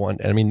 they have one.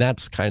 I mean,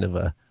 that's kind of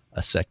a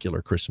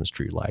secular Christmas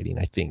tree lighting.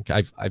 I think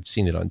I've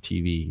seen it on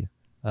TV.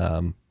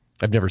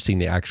 I've never seen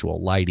the actual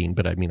lighting,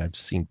 but I mean, I've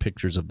seen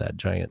pictures of that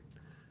giant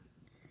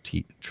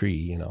tree.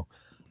 You know,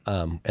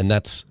 and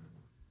that's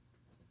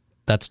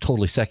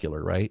totally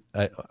secular, right?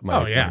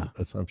 My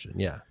assumption,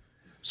 yeah.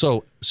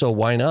 So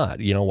why not?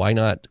 You know, why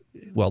not?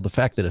 Well, the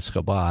fact that it's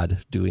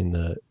Chabad doing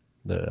the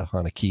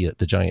Hanukkah,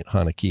 the giant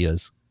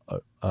Hanukkahs,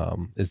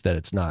 is that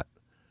it's not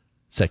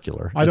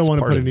secular. I don't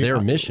want to put their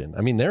mission.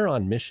 I mean, they're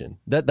on mission.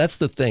 That's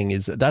the thing.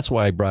 That's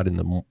why I brought in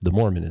the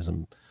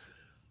Mormonism.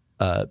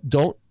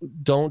 Don't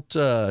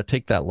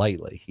take that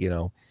lightly. You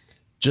know,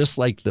 just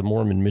like the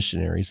Mormon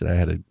missionaries, and I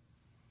had a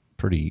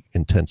pretty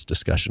intense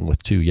discussion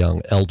with two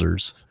young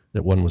elders.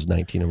 That one was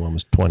 19 and one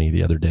was 20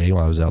 the other day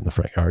while I was out in the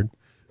front yard.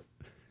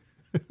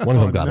 One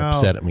of them got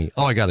upset at me.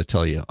 Oh, I got to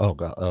tell you. Oh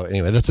God. Oh,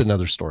 anyway, that's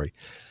another story.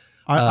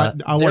 I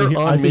want to hear.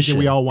 I think that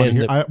we all want to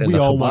hear. We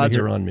all want to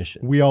hear. On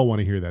mission. We all want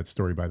to hear that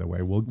story. By the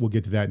way, we'll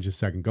get to that in just a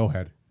second. Go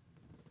ahead.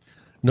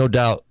 No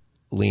doubt,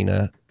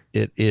 Lena.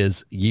 It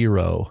is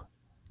Gyro,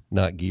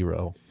 not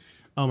Giro.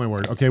 Oh my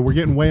word. Okay, we're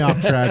getting way off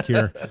track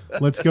here.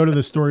 Let's go to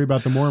the story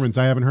about the Mormons.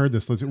 I haven't heard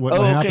this. What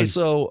happened? Okay,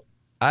 so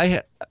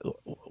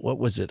what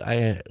was it?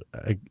 I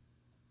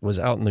was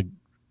out in the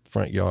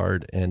front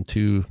yard and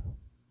two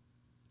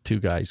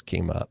guys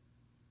came up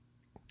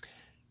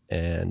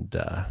and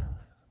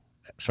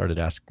started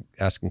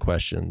asking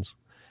questions.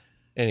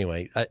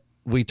 Anyway,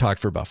 we talked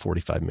for about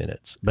 45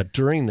 minutes, but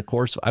during the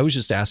course, I was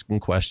just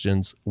asking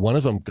questions. One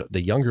of them,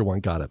 the younger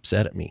one, got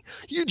upset at me.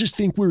 You just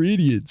think we're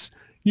idiots.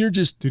 You're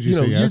just, Did you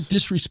say yes? You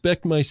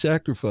disrespect my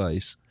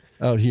sacrifice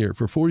out here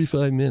for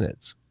 45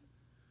 minutes.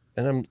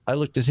 And I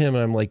looked at him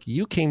and I'm like,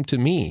 you came to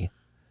me.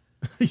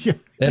 Yeah.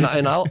 And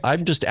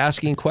I'm just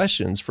asking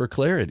questions for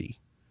clarity.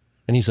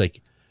 And he's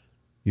like,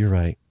 you're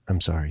right.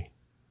 I'm sorry.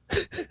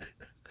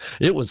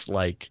 It was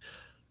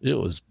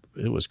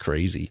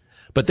crazy.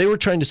 But they were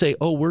trying to say,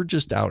 oh, we're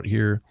just out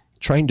here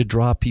trying to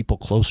draw people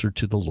closer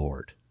to the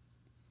Lord.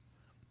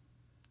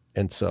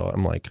 And so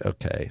I'm like,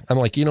 okay. I'm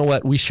like, you know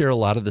what? We share a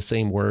lot of the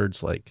same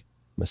words like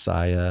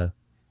Messiah,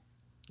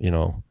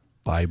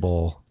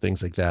 Bible,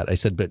 things like that. I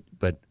said,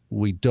 but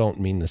we don't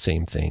mean the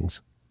same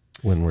things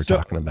when we're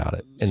talking about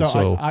it. And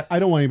so I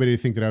don't want anybody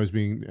to think that I was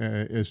being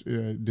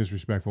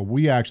disrespectful.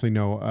 We actually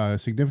know a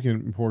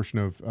significant portion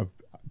of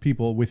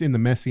people within the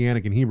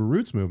Messianic and Hebrew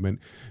roots movement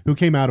who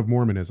came out of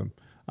Mormonism.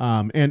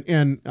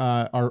 And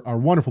are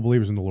wonderful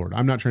believers in the Lord.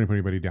 I'm not trying to put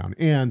anybody down.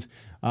 And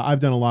I've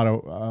done a lot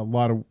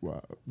of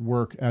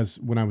work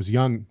when I was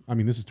young. I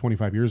mean, this is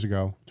 25 years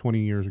ago.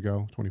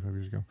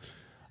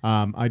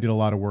 I did a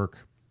lot of work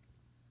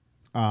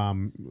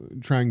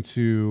trying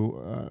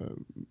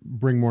to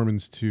bring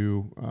Mormons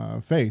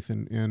to faith.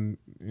 And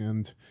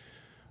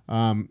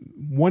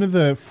one of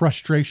the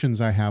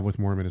frustrations I have with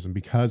Mormonism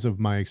because of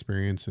my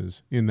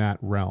experiences in that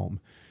realm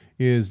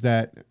is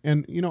that,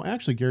 and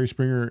actually Gary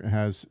Springer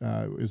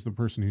is the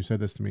person who said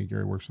this to me.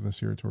 Gary works with us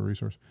here at Torah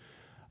Resource.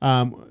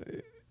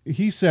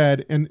 He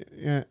said,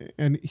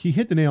 and he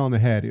hit the nail on the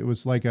head. It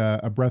was like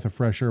a breath of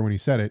fresh air when he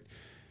said it.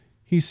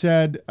 He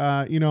said,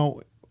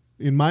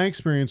 in my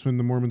experience, when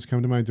the Mormons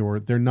come to my door,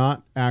 they're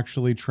not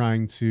actually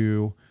trying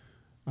to,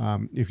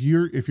 if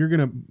you're going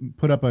to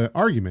put up an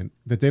argument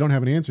that they don't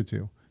have an answer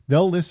to,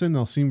 they'll listen,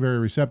 they'll seem very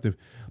receptive,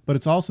 but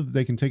it's also that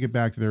they can take it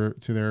back to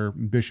their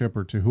bishop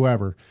or to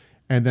whoever,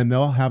 and then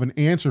they'll have an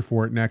answer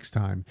for it next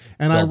time.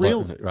 And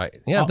right.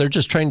 Yeah, they're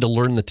just trying to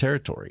learn the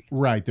territory.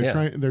 Right.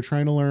 They're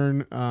trying to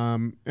learn.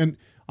 And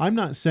I'm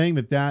not saying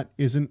that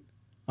isn't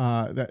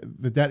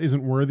that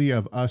isn't worthy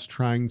of us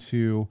trying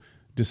to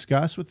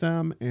discuss with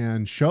them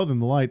and show them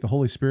the light. The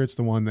Holy Spirit's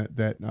the one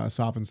that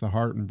softens the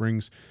heart and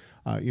brings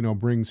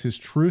His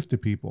truth to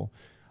people,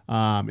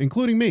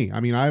 including me. I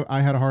mean,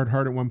 I had a hard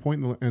heart at one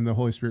point, and the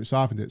Holy Spirit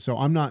softened it. So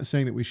I'm not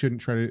saying that we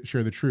shouldn't try to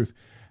share the truth.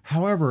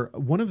 However,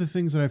 one of the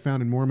things that I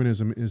found in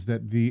Mormonism is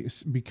that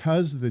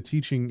because the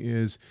teaching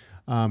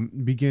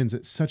begins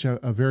at such a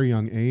very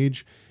young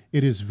age,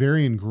 it is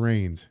very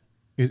ingrained.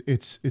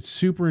 It's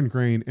super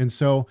ingrained, and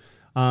so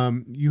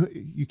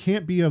you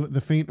can't be of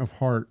the faint of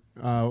heart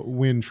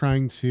when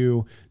trying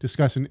to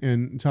discuss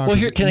and talk. Well,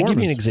 here, can I give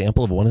you an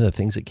example of one of the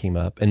things that came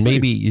up, and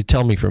maybe you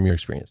tell me from your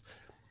experience.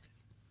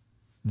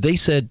 They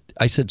said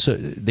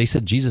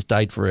Jesus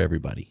died for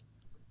everybody.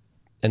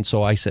 And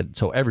so I said,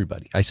 so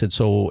everybody. I said,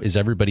 so is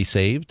everybody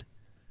saved?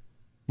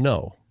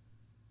 No.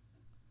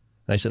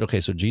 And I said,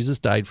 okay, so Jesus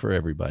died for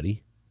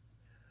everybody,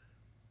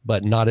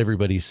 but not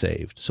everybody's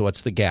saved. So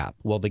what's the gap?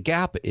 Well, the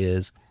gap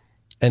is,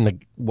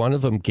 one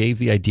of them gave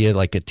the idea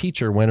like a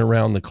teacher went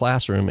around the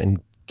classroom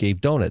and gave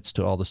donuts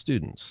to all the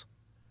students.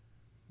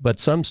 But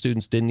some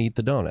students didn't eat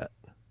the donut.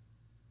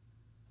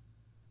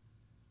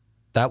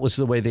 That was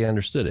the way they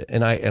understood it.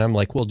 And I'm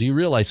like, well, do you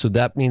realize, so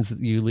that means that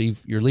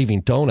you're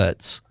leaving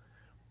donuts.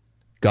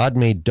 God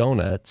made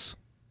donuts,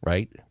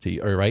 right?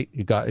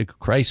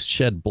 Christ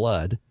shed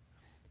blood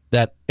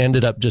that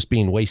ended up just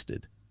being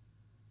wasted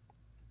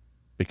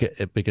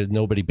because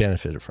nobody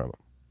benefited from it.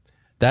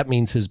 That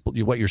means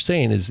what you're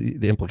saying is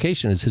the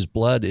implication is his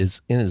blood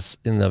is in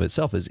and of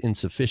itself is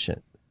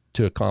insufficient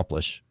to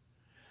accomplish.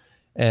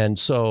 And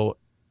so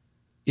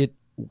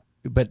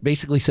but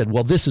basically said,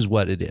 well, this is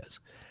what it is.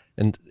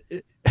 And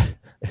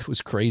it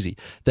was crazy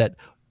that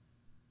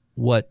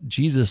what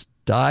Jesus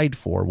died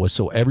for was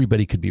so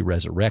everybody could be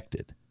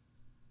resurrected.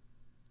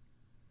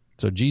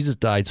 So Jesus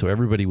died so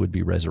everybody would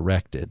be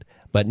resurrected,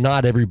 but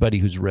not everybody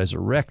who's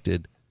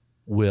resurrected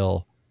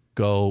will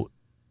go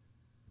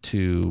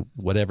to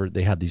whatever.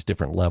 They had these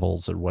different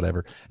levels or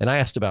whatever. And I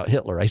asked about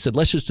Hitler. I said,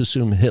 let's just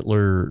assume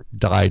Hitler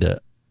died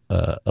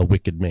a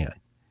wicked man,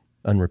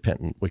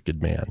 unrepentant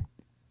wicked man.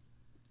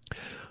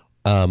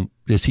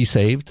 Is he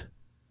saved?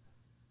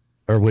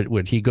 Or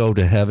would he go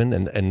to heaven?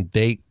 And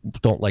they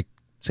don't like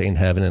saying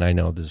heaven, and I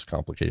know this is a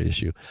complicated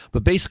issue,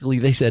 but basically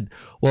they said,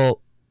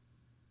 well,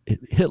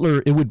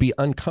 Hitler, it would be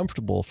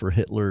uncomfortable for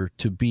Hitler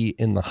to be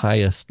in the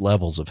highest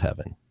levels of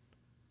heaven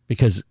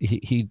because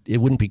it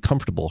wouldn't be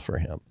comfortable for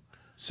him.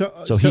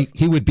 So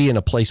he would be in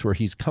a place where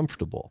he's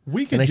comfortable.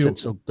 And I said,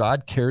 so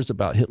God cares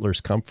about Hitler's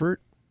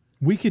comfort?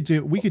 We could do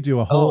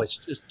a whole. Oh, it's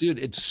just, dude,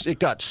 it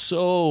got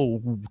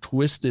so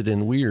twisted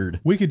and weird.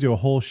 We could do a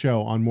whole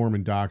show on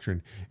Mormon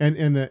doctrine, and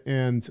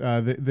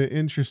the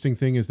interesting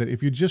thing is that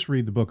if you just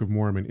read the Book of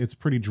Mormon, it's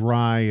pretty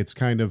dry. It's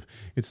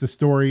the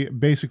story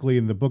basically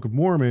in the Book of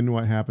Mormon.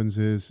 What happens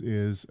is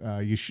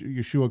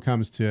Yeshua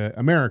comes to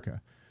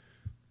America,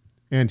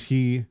 and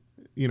he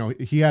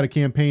had a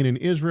campaign in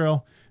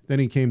Israel. Then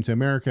he came to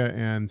America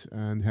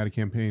and had a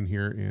campaign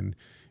here in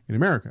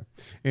America.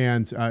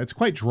 And it's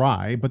quite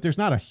dry, but there's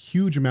not a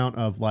huge amount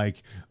of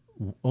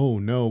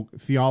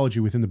theology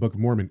within the Book of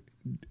Mormon.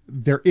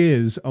 There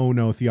is,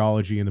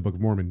 theology in the Book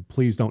of Mormon.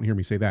 Please don't hear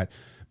me say that.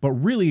 But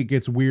really it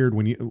gets weird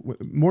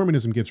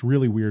Mormonism gets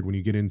really weird when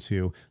you get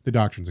into the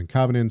Doctrines and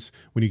Covenants,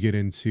 when you get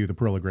into the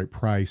Pearl of Great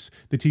Price,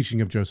 the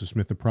teaching of Joseph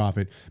Smith the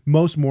prophet.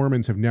 Most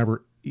Mormons have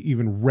never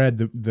even read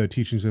the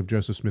teachings of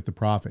Joseph Smith the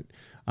prophet.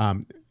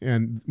 He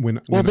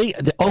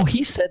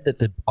said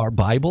that our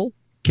Bible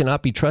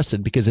cannot be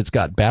trusted because it's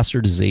got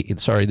bastardization.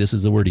 Sorry, this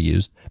is the word he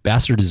used.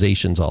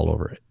 Bastardizations all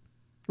over it.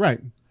 Right.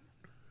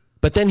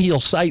 But then he'll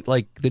cite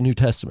like the New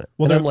Testament.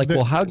 Well, and I'm like,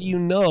 well, how do you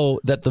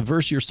know that the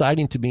verse you're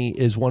citing to me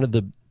is one of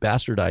the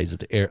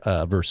bastardized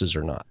verses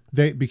or not?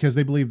 Because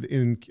they believe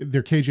in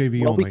their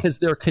KJV only. Because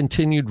their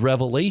continued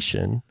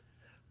revelation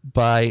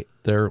by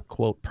their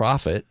quote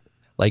prophet,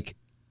 like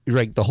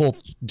the whole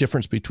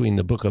difference between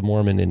the Book of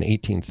Mormon in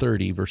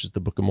 1830 versus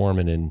the Book of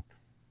Mormon in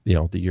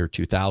the year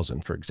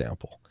 2000, for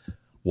example.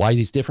 Why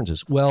these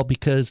differences? Well,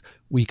 because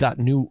we got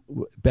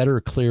better,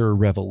 clearer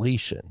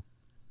revelation.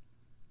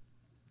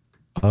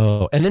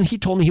 Oh, and then he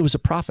told me he was a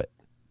prophet,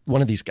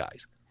 one of these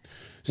guys.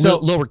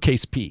 So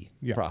lowercase p,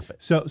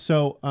 prophet.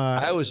 So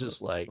I was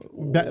just like,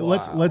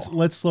 wow.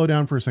 Let's slow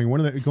down for a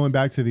second. Going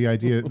back to the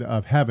idea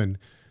of heaven,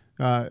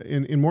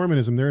 in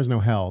Mormonism, there is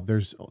no hell.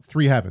 There's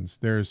three heavens.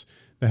 There's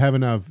the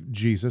heaven of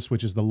Jesus,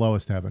 which is the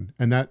lowest heaven,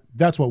 and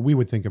that's what we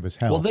would think of as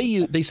hell. Well,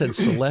 they said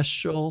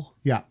celestial.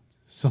 Yeah.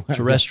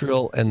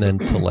 Terrestrial and then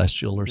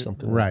telestial or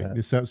something right. Like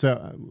that.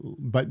 So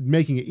but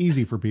making it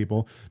easy for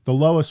people, the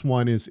lowest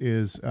one is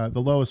the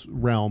lowest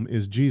realm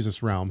is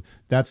Jesus' realm.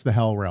 That's the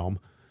hell realm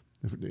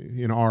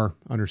in our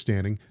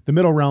understanding. The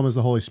middle realm is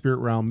the Holy Spirit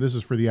realm. This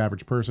is for the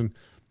average person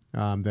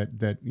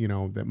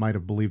that might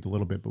have believed a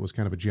little bit but was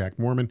kind of a Jack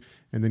Mormon.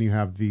 And then you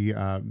have the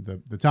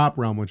top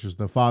realm, which is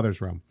the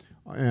Father's realm.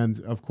 And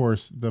of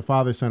course, the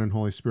Father, Son, and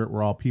Holy Spirit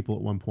were all people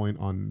at one point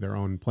on their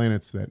own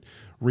planets that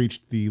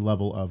reached the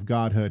level of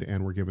godhood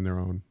and were given their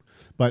own.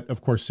 But of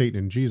course, Satan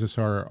and Jesus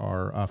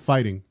are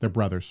fighting. They're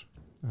brothers.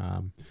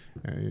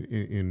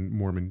 in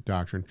Mormon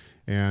doctrine,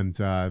 and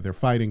they're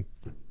fighting,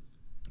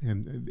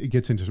 and it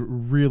gets into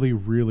really,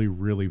 really,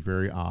 really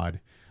very odd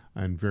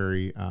and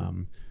very,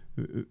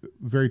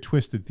 very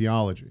twisted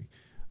theology.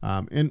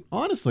 And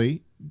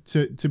honestly,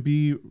 to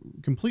be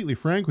completely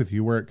frank with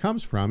you, where it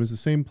comes from is the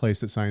same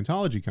place that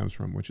Scientology comes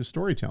from, which is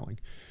storytelling.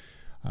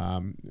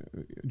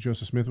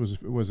 Joseph Smith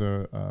was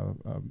a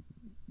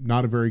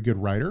not a very good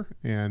writer,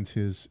 and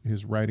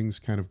his writings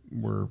kind of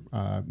were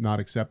not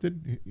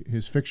accepted.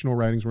 His fictional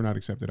writings were not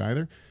accepted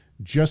either,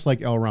 just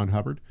like L. Ron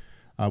Hubbard.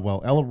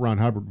 Well, L. Ron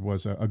Hubbard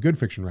was a good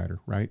fiction writer,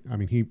 right? I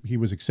mean, he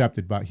was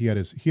accepted, but he had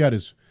his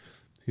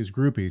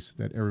groupies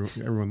that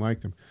everyone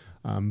liked him.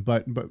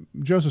 But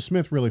Joseph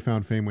Smith really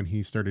found fame when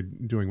he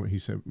started doing what he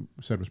said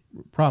was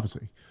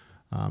prophecy,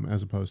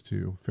 as opposed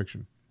to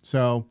fiction.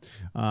 So,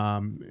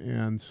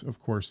 and of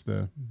course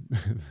the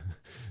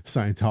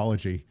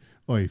Scientology,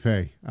 oy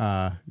vey.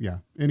 Yeah.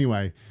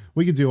 Anyway,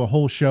 we could do a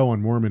whole show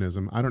on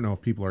Mormonism. I don't know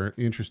if people are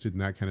interested in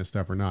that kind of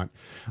stuff or not.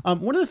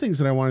 One of the things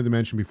that I wanted to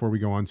mention before we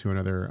go on to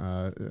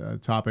another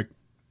topic,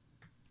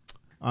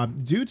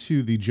 due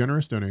to the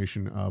generous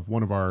donation of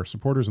one of our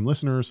supporters and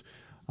listeners,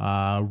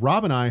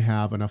 Rob and I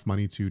have enough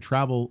money to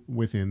travel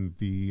within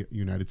the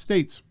United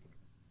States.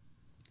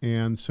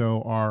 And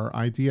so our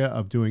idea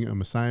of doing a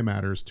Messiah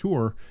Matters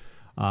tour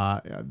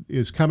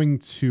is coming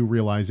to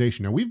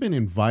realization. Now, we've been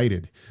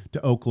invited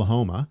to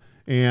Oklahoma,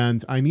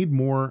 and I need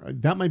more.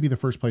 That might be the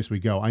first place we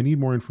go. I need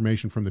more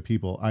information from the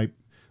people.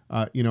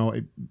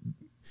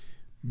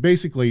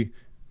 Basically,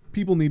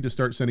 people need to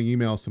start sending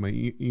emails to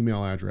my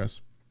email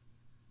address,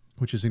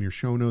 which is in your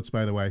show notes,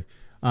 by the way.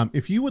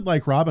 If you would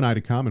like Rob and I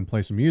to come and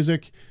play some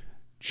music,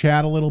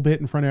 chat a little bit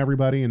in front of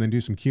everybody, and then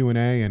do some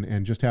Q&A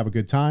and just have a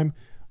good time,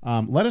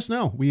 let us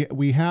know.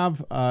 We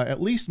have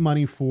at least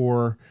money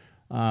for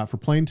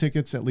plane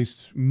tickets, at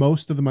least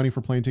most of the money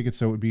for plane tickets,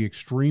 so it would be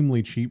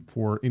extremely cheap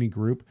for any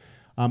group.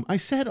 I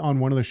said on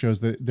one of the shows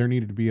that there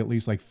needed to be at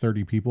least like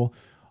 30 people.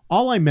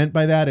 All I meant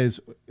by that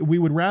is we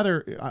would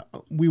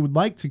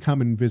like to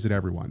come and visit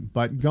everyone,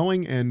 but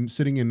going and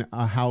sitting in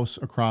a house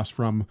across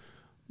from,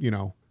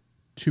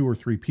 2 or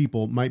 3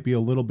 people might be a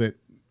little bit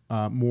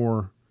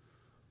more.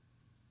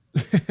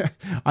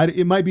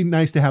 It might be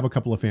nice to have a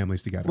couple of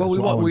families together.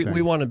 Well,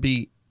 we want to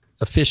be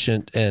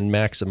efficient and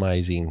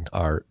maximizing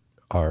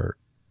our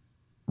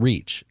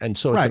reach, and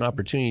so it's an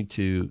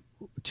opportunity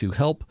to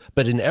help.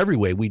 But in every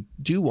way, we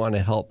do want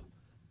to help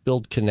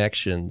build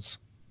connections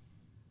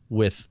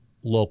with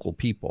local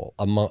people,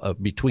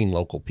 between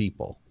local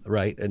people,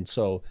 right? And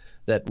so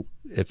that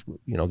if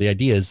the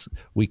idea is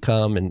we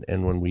come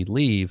and when we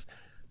leave,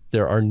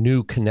 there are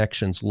new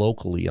connections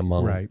locally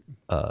among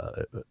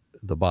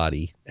the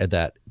body, and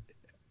that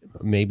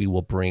maybe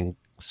will bring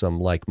some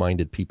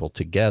like-minded people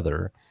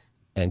together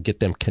and get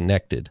them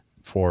connected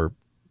for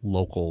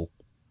local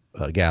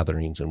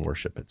gatherings and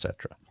worship,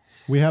 etc.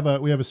 We have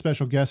a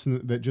special guest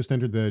that just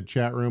entered the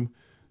chat room.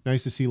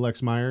 Nice to see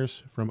Lex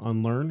Myers from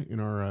Unlearn in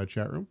our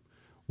chat room.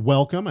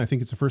 Welcome. I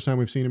think it's the first time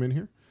we've seen him in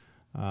here.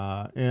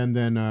 And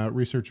then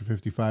Researcher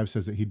 55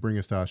 says that he'd bring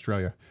us to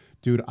Australia.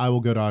 Dude, I will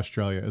go to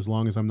Australia as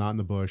long as I'm not in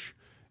the bush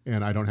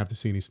and I don't have to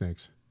see any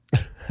snakes.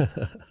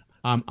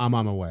 I'm on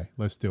my way.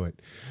 Let's do it.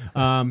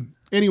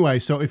 Anyway,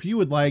 so if you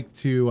would like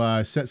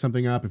to set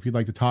something up, if you'd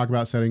like to talk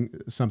about setting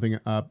something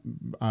up,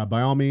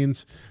 by all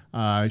means,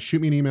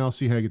 shoot me an email,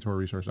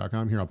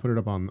 chahaig@torahresource.com. Here, I'll put it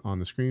up on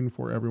the screen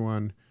for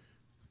everyone.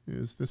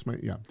 Is this my,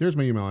 yeah, there's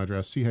my email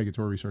address,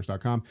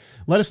 chahaig@torahresource.com.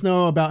 Let us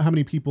know about how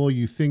many people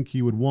you think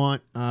you would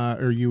want,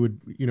 or you would,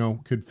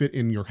 could fit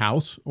in your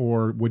house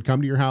or would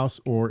come to your house,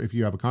 or if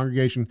you have a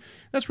congregation.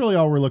 That's really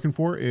all we're looking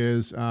for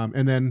is,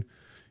 and then,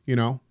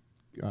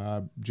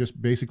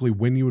 just basically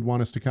when you would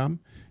want us to come,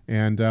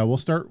 and we'll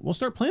start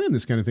planning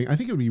this kind of thing. I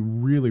think it would be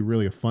really,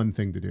 really a fun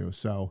thing to do.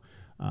 So,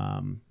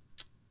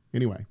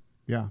 anyway,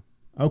 yeah.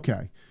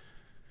 Okay.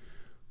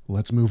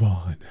 Let's move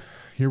on.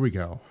 Here we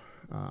go.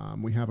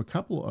 We have a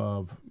couple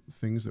of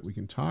things that we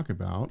can talk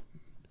about.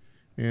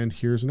 And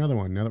here's another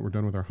one now that we're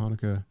done with our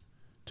Hanukkah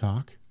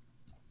talk.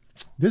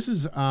 This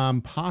is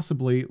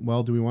possibly,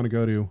 well, do we want to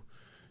go to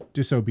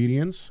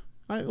disobedience?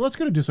 Let's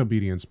go to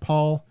disobedience.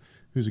 Paul,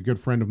 who's a good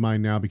friend of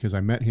mine now because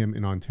I met him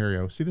in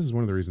Ontario. See, this is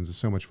one of the reasons it's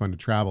so much fun to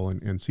travel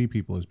and see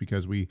people, is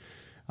because we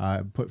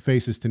put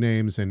faces to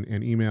names and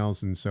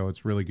emails. And so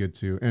it's really good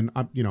to, and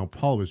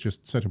Paul was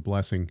just such a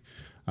blessing.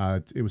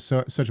 It was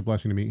such a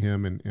blessing to meet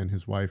him and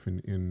his wife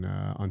in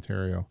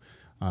Ontario.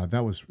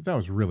 That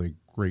was really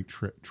great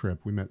trip.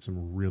 We met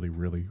some really,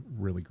 really,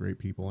 really great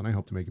people, and I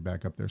hope to make it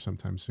back up there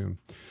sometime soon.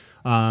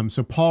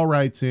 So Paul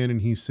writes in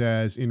and he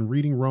says, in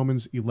reading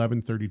Romans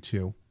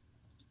 11:32,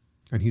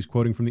 and he's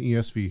quoting from the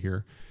ESV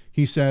here,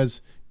 he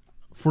says,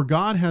 "For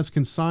God has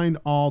consigned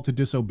all to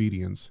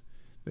disobedience,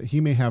 that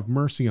he may have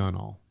mercy on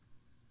all."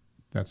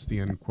 That's the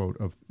end quote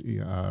of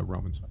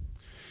Romans.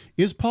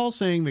 Is Paul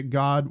saying that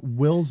God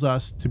wills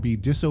us to be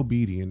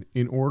disobedient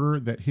in order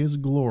that his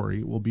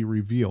glory will be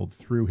revealed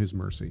through his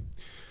mercy?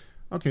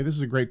 Okay, this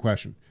is a great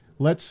question.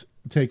 Let's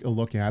take a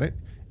look at it.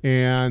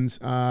 And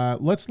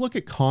let's look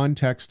at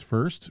context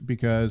first,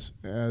 because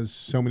as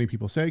so many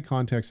people say,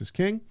 context is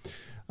king.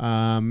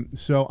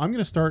 So I'm going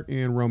to start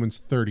in Romans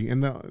 30.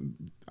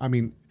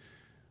 And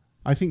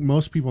I think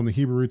most people in the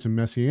Hebrew roots and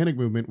Messianic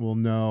movement will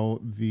know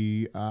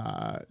the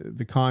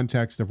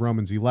context of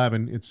Romans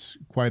 11. It's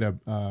quite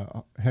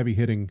a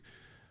heavy-hitting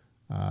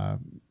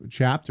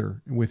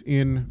chapter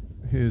within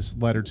his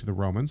letter to the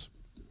Romans.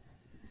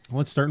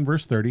 Let's start in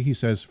verse 30. He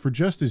says, "For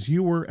just as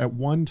you were at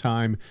one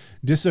time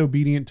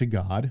disobedient to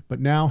God,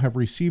 but now have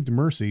received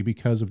mercy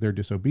because of their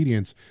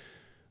disobedience,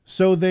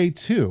 so they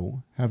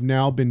too have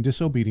now been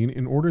disobedient,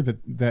 in order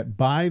that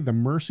by the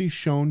mercy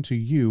shown to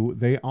you,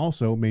 they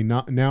also may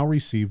not now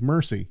receive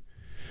mercy.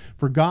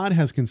 For God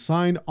has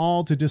consigned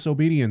all to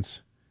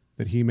disobedience,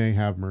 that he may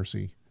have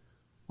mercy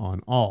on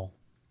all."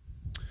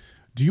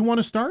 Do you want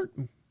to start?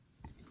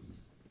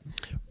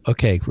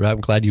 Okay,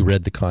 I'm glad you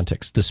read the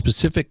context. The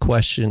specific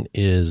question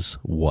is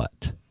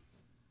what?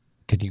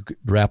 Can you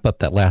wrap up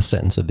that last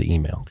sentence of the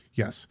email?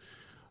 Yes.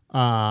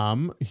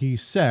 He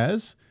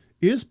says,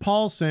 is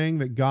Paul saying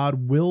that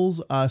God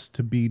wills us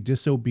to be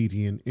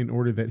disobedient in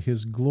order that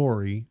his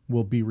glory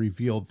will be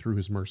revealed through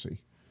his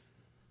mercy?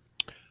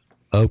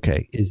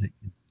 Okay. Is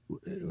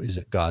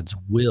it God's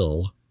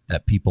will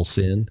that people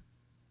sin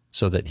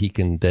so that he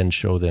can then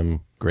show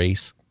them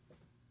grace?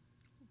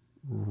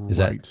 Is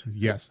right. that?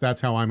 Yes,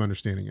 that's how I'm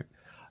understanding it.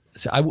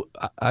 So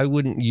I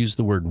wouldn't use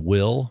the word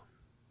will.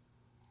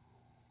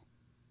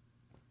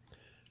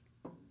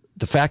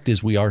 The fact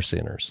is we are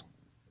sinners,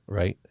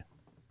 right?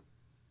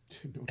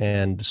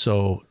 And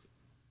so,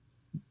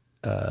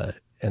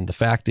 and the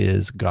fact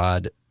is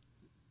God,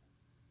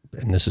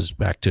 and this is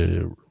back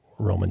to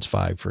Romans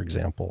 5, for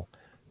example,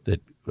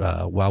 that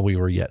while we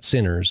were yet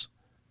sinners,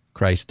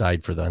 Christ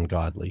died for the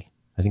ungodly.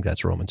 I think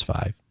that's Romans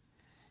 5.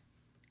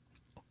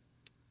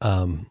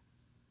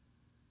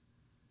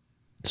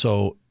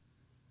 So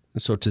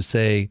to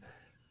say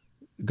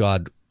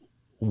God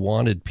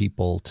wanted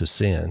people to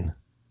sin,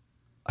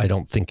 I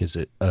don't think is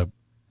a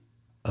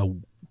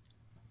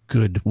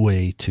good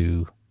way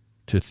to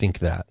think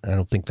that. I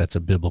don't think that's a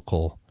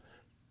biblical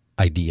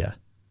idea.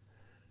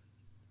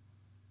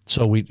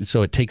 So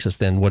it takes us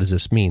then, what does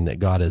this mean? That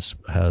God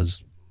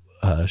has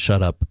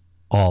shut up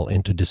all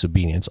into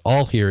disobedience.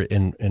 All here,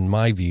 in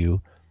my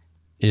view,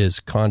 is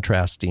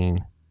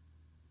contrasting.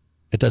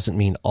 It doesn't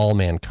mean all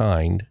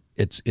mankind.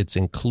 It's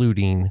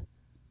including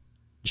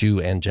Jew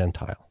and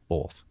Gentile,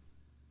 both,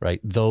 right?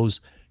 Those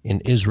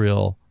in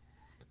Israel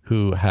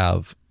who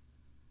have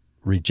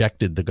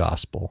rejected the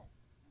gospel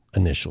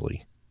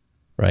initially,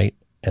 right?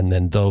 And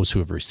then those who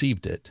have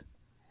received it.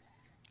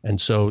 And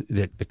so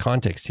the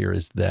context here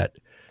is that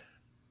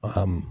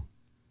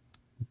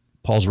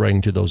Paul's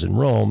writing to those in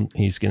Rome.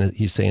 He's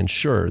saying,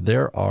 sure,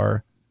 there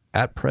are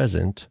at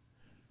present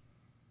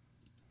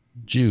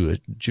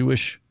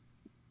Jewish,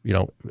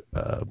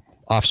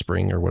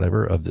 offspring or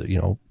whatever of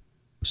the,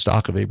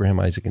 stock of Abraham,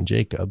 Isaac, and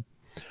Jacob,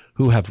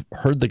 who have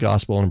heard the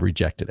gospel and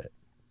rejected it.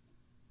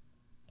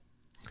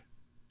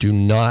 Do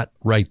not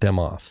write them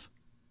off.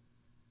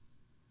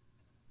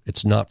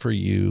 It's not for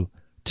you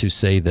to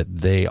say that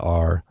they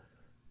are,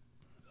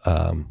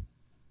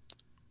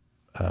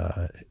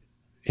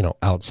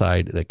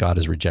 outside, that God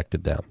has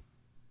rejected them.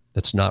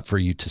 That's not for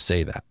you to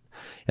say that.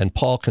 And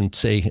Paul can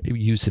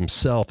use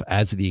himself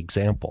as the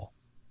example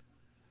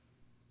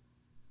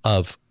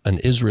of an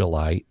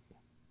Israelite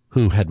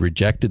who had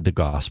rejected the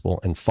gospel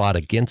and fought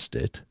against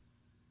it.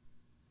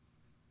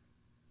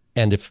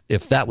 And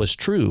if that was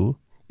true,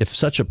 if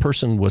such a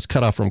person was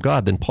cut off from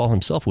God, then Paul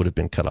himself would have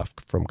been cut off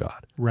from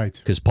God. Right.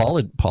 Because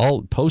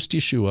Paul post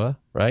Yeshua,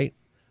 right,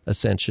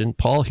 ascension,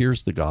 Paul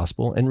hears the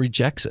gospel and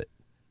rejects it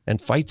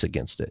and fights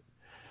against it.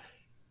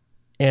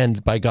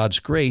 And by God's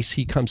grace,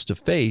 he comes to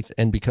faith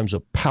and becomes a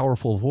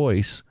powerful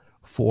voice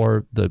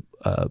for the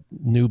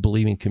new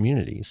believing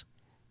communities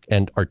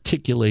and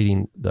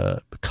articulating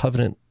the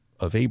covenant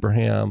of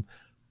Abraham,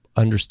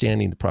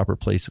 understanding the proper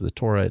place of the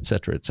Torah, et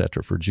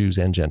cetera, for Jews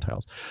and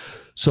Gentiles.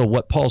 So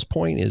what Paul's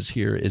point is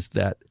here is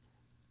that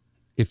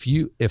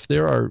if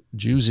there are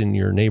Jews in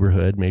your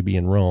neighborhood, maybe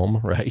in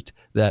Rome, right,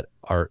 that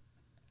are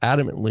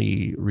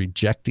adamantly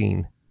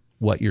rejecting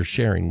what you're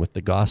sharing with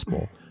the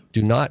gospel,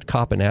 do not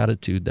cop an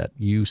attitude that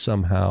you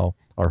somehow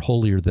are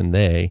holier than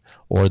they,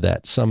 or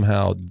that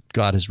somehow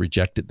God has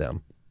rejected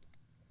them.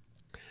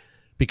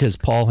 Because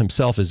Paul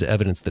himself is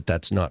evidence that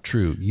that's not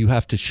true. You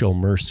have to show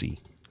mercy.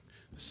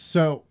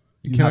 So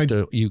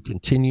you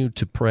continue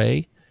to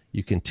pray.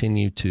 You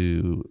continue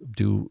to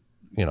do,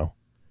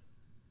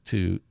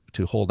 to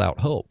hold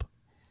out hope.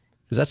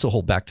 Because that's the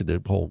whole, back to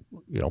the whole,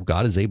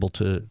 God is able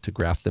to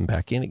graft them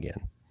back in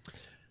again.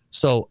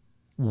 So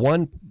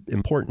one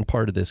important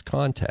part of this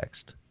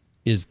context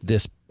is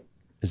this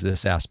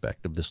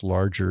aspect of this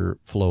larger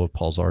flow of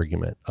Paul's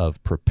argument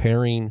of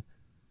preparing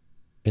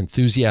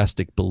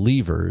enthusiastic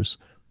believers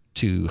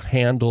to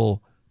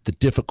handle the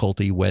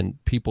difficulty when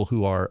people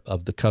who are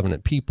of the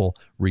covenant people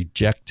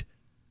reject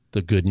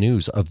the good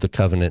news of the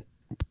covenant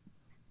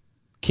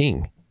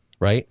king,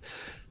 right?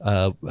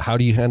 How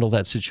do you handle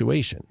that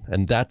situation?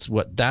 And that's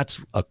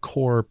a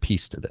core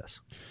piece to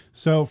this.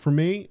 So for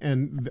me,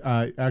 and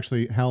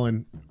actually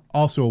Helen,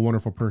 also a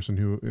wonderful person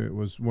who it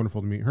was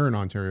wonderful to meet her in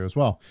Ontario as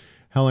well.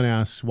 Helen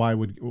asks, why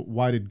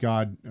did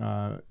God,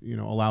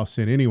 allow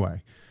sin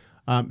anyway?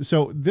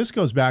 So this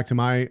goes back to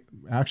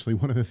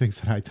one of the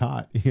things that I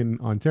taught in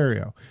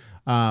Ontario.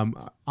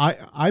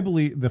 I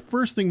believe the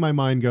first thing my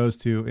mind goes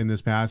to in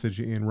this passage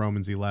in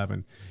Romans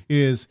 11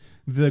 is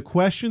the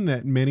question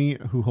that many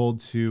who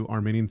hold to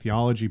Arminian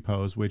theology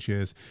pose, which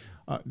is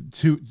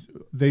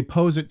they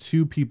pose it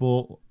to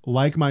people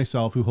like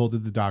myself who hold to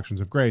the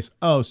doctrines of grace.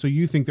 Oh, so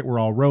you think that we're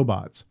all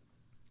robots?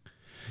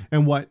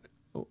 And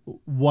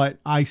what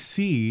I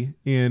see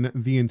in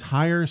the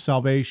entire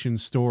salvation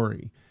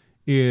story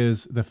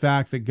is the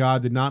fact that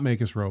God did not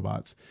make us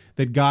robots,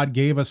 that God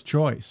gave us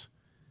choice,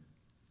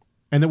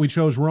 and that we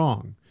chose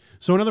wrong.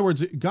 So in other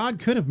words, God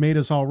could have made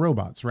us all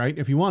robots, right?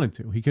 If he wanted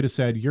to. He could have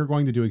said, you're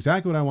going to do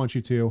exactly what I want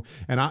you to,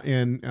 and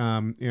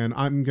I'm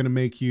going to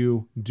make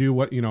you do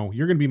what, you're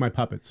going to be my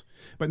puppets.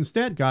 But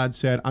instead, God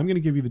said, I'm going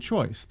to give you the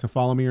choice to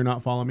follow me or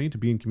not follow me, to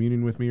be in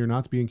communion with me or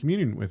not to be in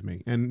communion with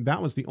me. And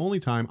that was the only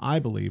time I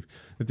believe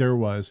that there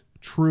was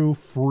true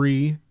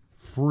free,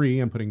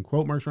 I'm putting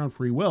quote marks around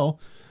free will,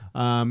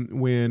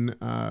 when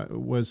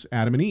was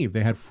Adam and Eve.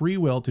 They had free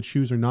will to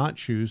choose or not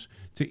choose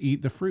to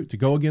eat the fruit, to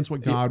go against what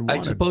God wanted.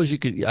 I suppose you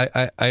could,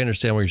 I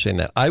understand why you're saying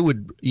that. I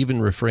would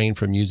even refrain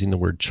from using the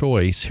word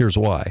choice. Here's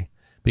why.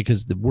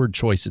 Because the word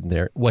choice isn't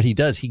there. What he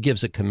does, he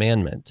gives a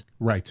commandment.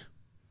 Right.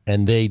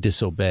 And they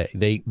disobey.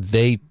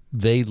 They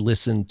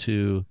listen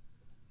to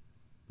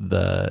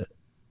the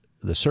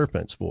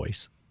serpent's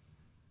voice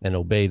and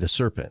obey the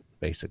serpent,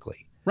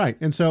 basically. Right.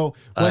 And so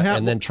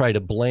and then try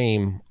to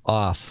blame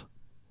off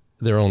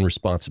their own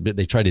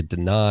responsibility. They try to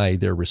deny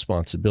their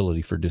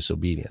responsibility for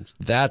disobedience.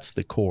 That's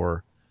the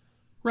core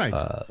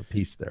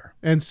piece there.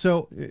 And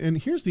so,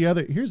 and here's the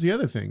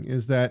other thing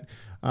is that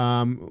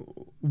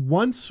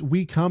once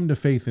we come to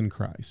faith in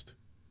Christ,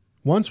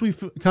 once we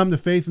come to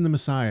faith in the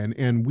Messiah,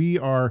 and we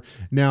are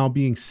now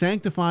being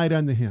sanctified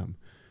unto him,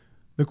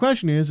 the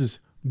question is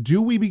do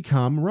we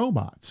become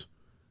robots?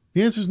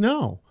 The answer is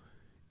no.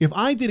 If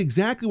I did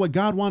exactly what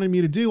God wanted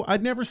me to do,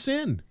 I'd never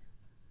sin.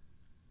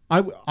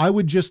 I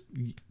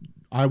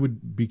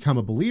would become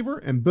a believer,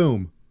 and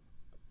boom,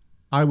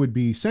 I would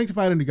be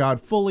sanctified unto God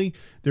fully.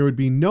 There would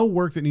be no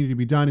work that needed to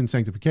be done in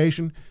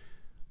sanctification.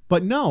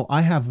 But no,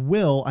 I have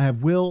will,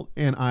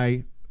 and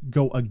I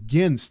go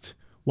against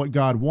what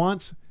God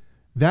wants.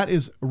 That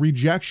is a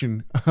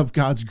rejection of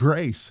God's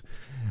grace.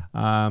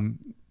 And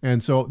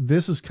so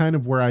this is kind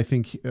of where I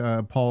think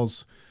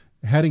Paul's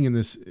heading in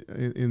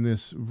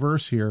this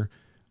verse here.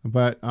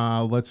 But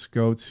let's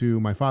go to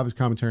my father's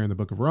commentary on the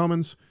book of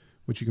Romans,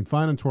 which you can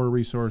find on Torah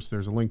Resource.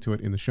 There's a link to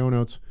it in the show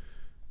notes.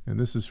 And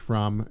this is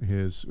from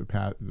his,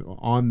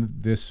 on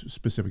this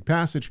specific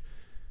passage.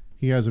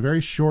 He has a very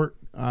short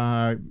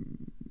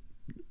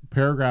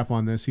paragraph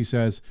on this. He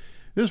says,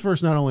 this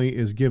verse not only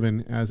is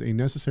given as a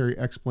necessary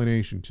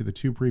explanation to the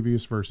two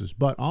previous verses,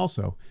 but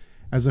also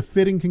as a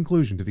fitting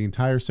conclusion to the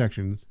entire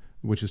section,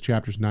 which is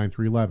chapters 9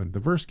 through 11. The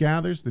verse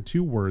gathers the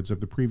two words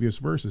of the previous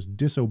verses,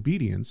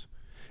 disobedience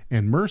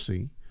and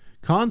mercy,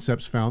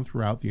 concepts found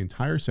throughout the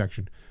entire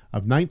section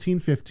of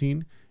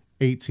 19:15,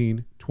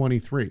 18,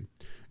 23.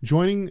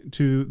 Joining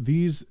to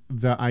these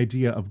the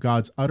idea of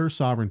God's utter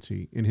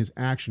sovereignty in his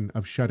action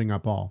of shutting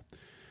up all.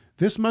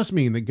 This must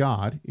mean that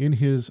God, in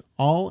his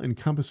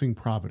all-encompassing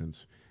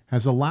providence,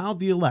 has allowed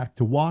the elect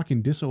to walk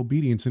in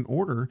disobedience in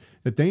order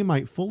that they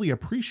might fully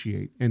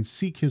appreciate and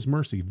seek his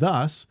mercy.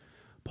 Thus,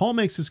 Paul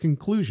makes his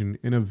conclusion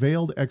in a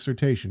veiled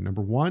exhortation.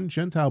 Number one,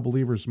 Gentile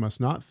believers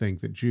must not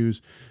think that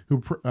Jews who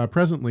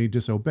presently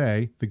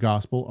disobey the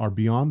gospel are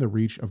beyond the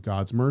reach of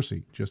God's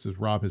mercy, just as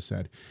Rob has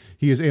said.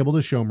 He is able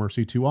to show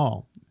mercy to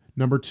all.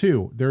 Number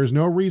two, there is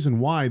no reason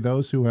why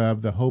those who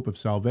have the hope of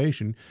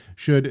salvation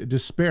should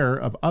despair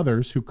of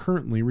others who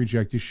currently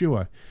reject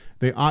Yeshua.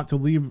 They ought to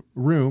leave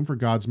room for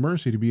God's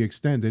mercy to be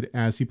extended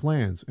as he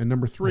plans. And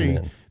number three,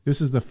 This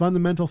is the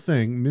fundamental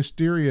thing,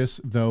 mysterious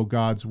though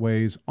God's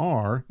ways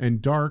are,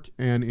 and dark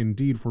and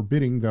indeed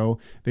forbidding though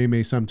they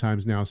may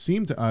sometimes now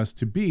seem to us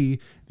to be,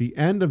 the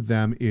end of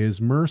them is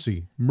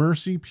mercy,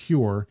 mercy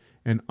pure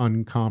and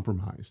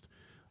uncompromised.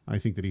 I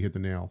think that he hit the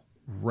nail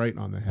right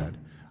on the head.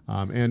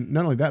 And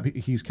not only that,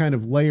 he's kind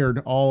of layered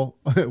all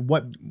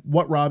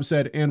what Rob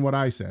said and what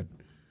I said.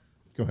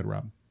 Go ahead,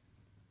 Rob.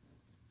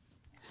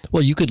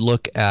 Well, you could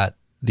look at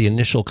the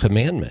initial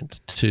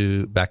commandment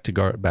back to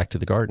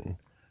the garden.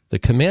 The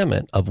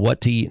commandment of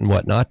what to eat and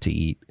what not to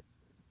eat,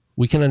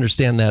 we can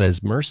understand that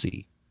as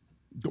mercy.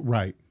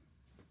 Right.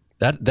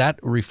 That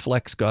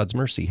reflects God's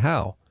mercy.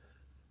 How?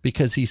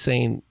 Because he's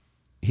saying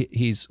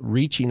he's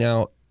reaching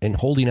out and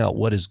holding out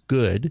what is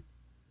good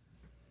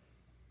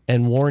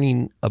and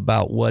warning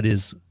about what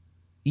is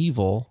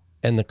evil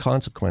and the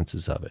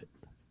consequences of it.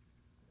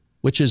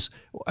 Which is,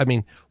 I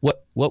mean,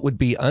 what would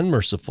be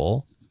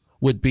unmerciful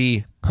would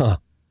be, I'm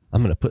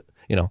going to put,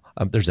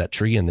 there's that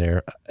tree in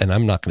there and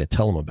I'm not going to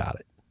tell them about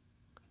it.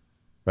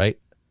 Right?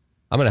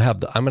 I'm gonna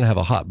have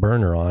a hot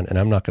burner on, and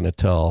I'm not gonna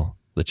tell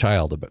the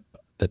child about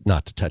that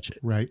not to touch it.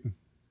 Right.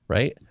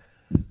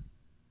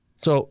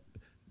 So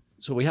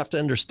we have to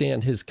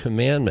understand his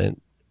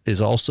commandment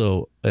is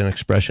also an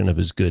expression of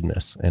his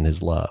goodness and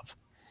his love,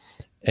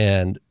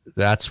 and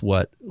that's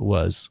what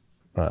was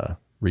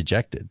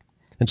rejected.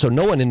 And so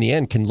no one in the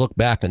end can look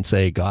back and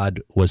say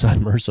God was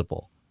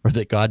unmerciful, or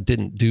that God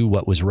didn't do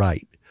what was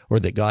right, or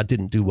that God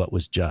didn't do what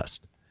was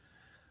just.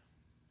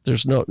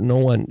 There's no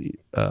one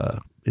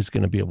is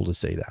going to be able to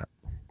say that.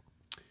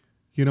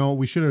 You know,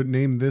 we should have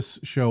named this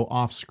show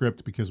Off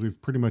Script, because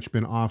we've pretty much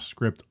been off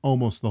script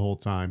almost the whole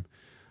time.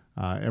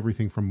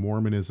 Everything from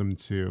Mormonism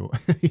to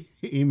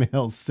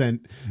emails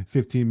sent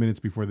 15 minutes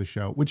before the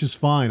show, which is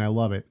fine. I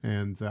love it.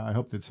 And I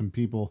hope that some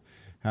people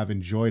have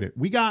enjoyed it.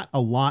 We got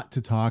a lot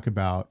to talk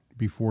about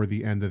before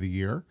the end of the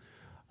year.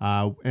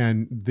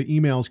 And the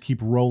emails keep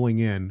rolling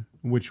in,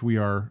 which we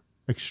are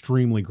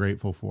extremely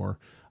grateful for.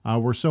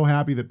 We're so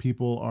happy that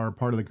people are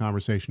part of the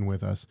conversation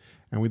with us,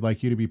 and we'd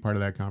like you to be part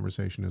of that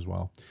conversation as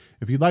well.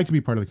 If you'd like to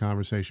be part of the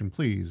conversation,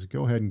 please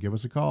go ahead and give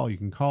us a call. You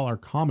can call our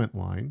comment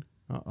line.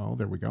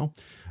 There we go.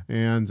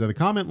 And the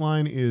comment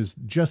line is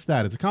just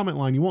that. It's a comment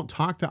line. You won't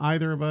talk to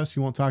either of us.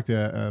 You won't talk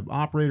to an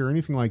operator or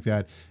anything like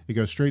that. It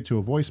goes straight to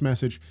a voice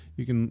message.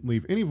 You can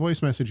leave any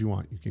voice message you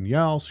want. You can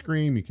yell,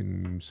 scream. You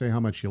can say how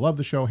much you love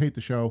the show, hate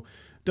the show.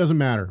 Doesn't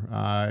matter.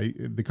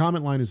 The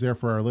comment line is there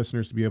for our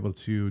listeners to be able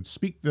to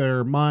speak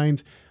their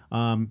mind.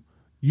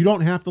 You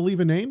don't have to leave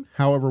a name.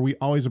 However, we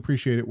always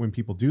appreciate it when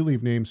people do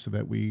leave names so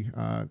that we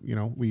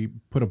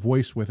put a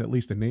voice with at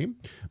least a name,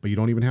 but you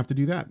don't even have to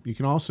do that. You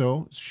can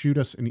also shoot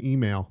us an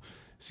email,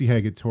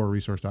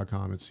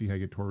 chegg@torahresource.com. It's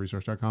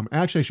chegg@torahresource.com.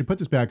 Actually, I should put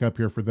this back up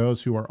here for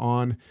those who are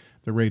on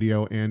the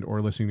radio and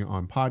or listening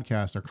on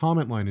podcast. Our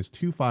comment line is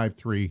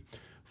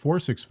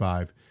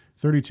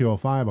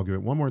 253-465-3205. I'll give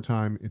it one more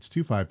time. It's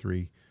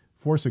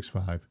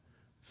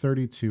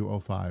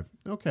 253-465-3205.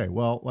 Okay,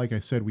 well, like I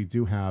said, we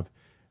do have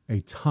a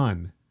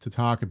ton to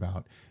talk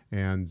about.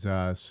 And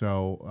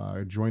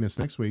so join us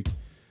next week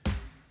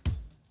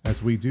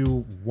as we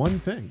do one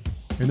thing.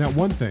 And that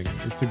one thing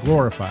is to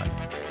glorify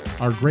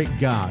our great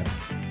God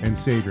and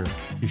Savior,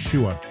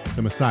 Yeshua,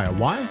 the Messiah.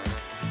 Why?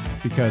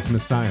 Because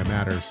Messiah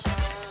matters.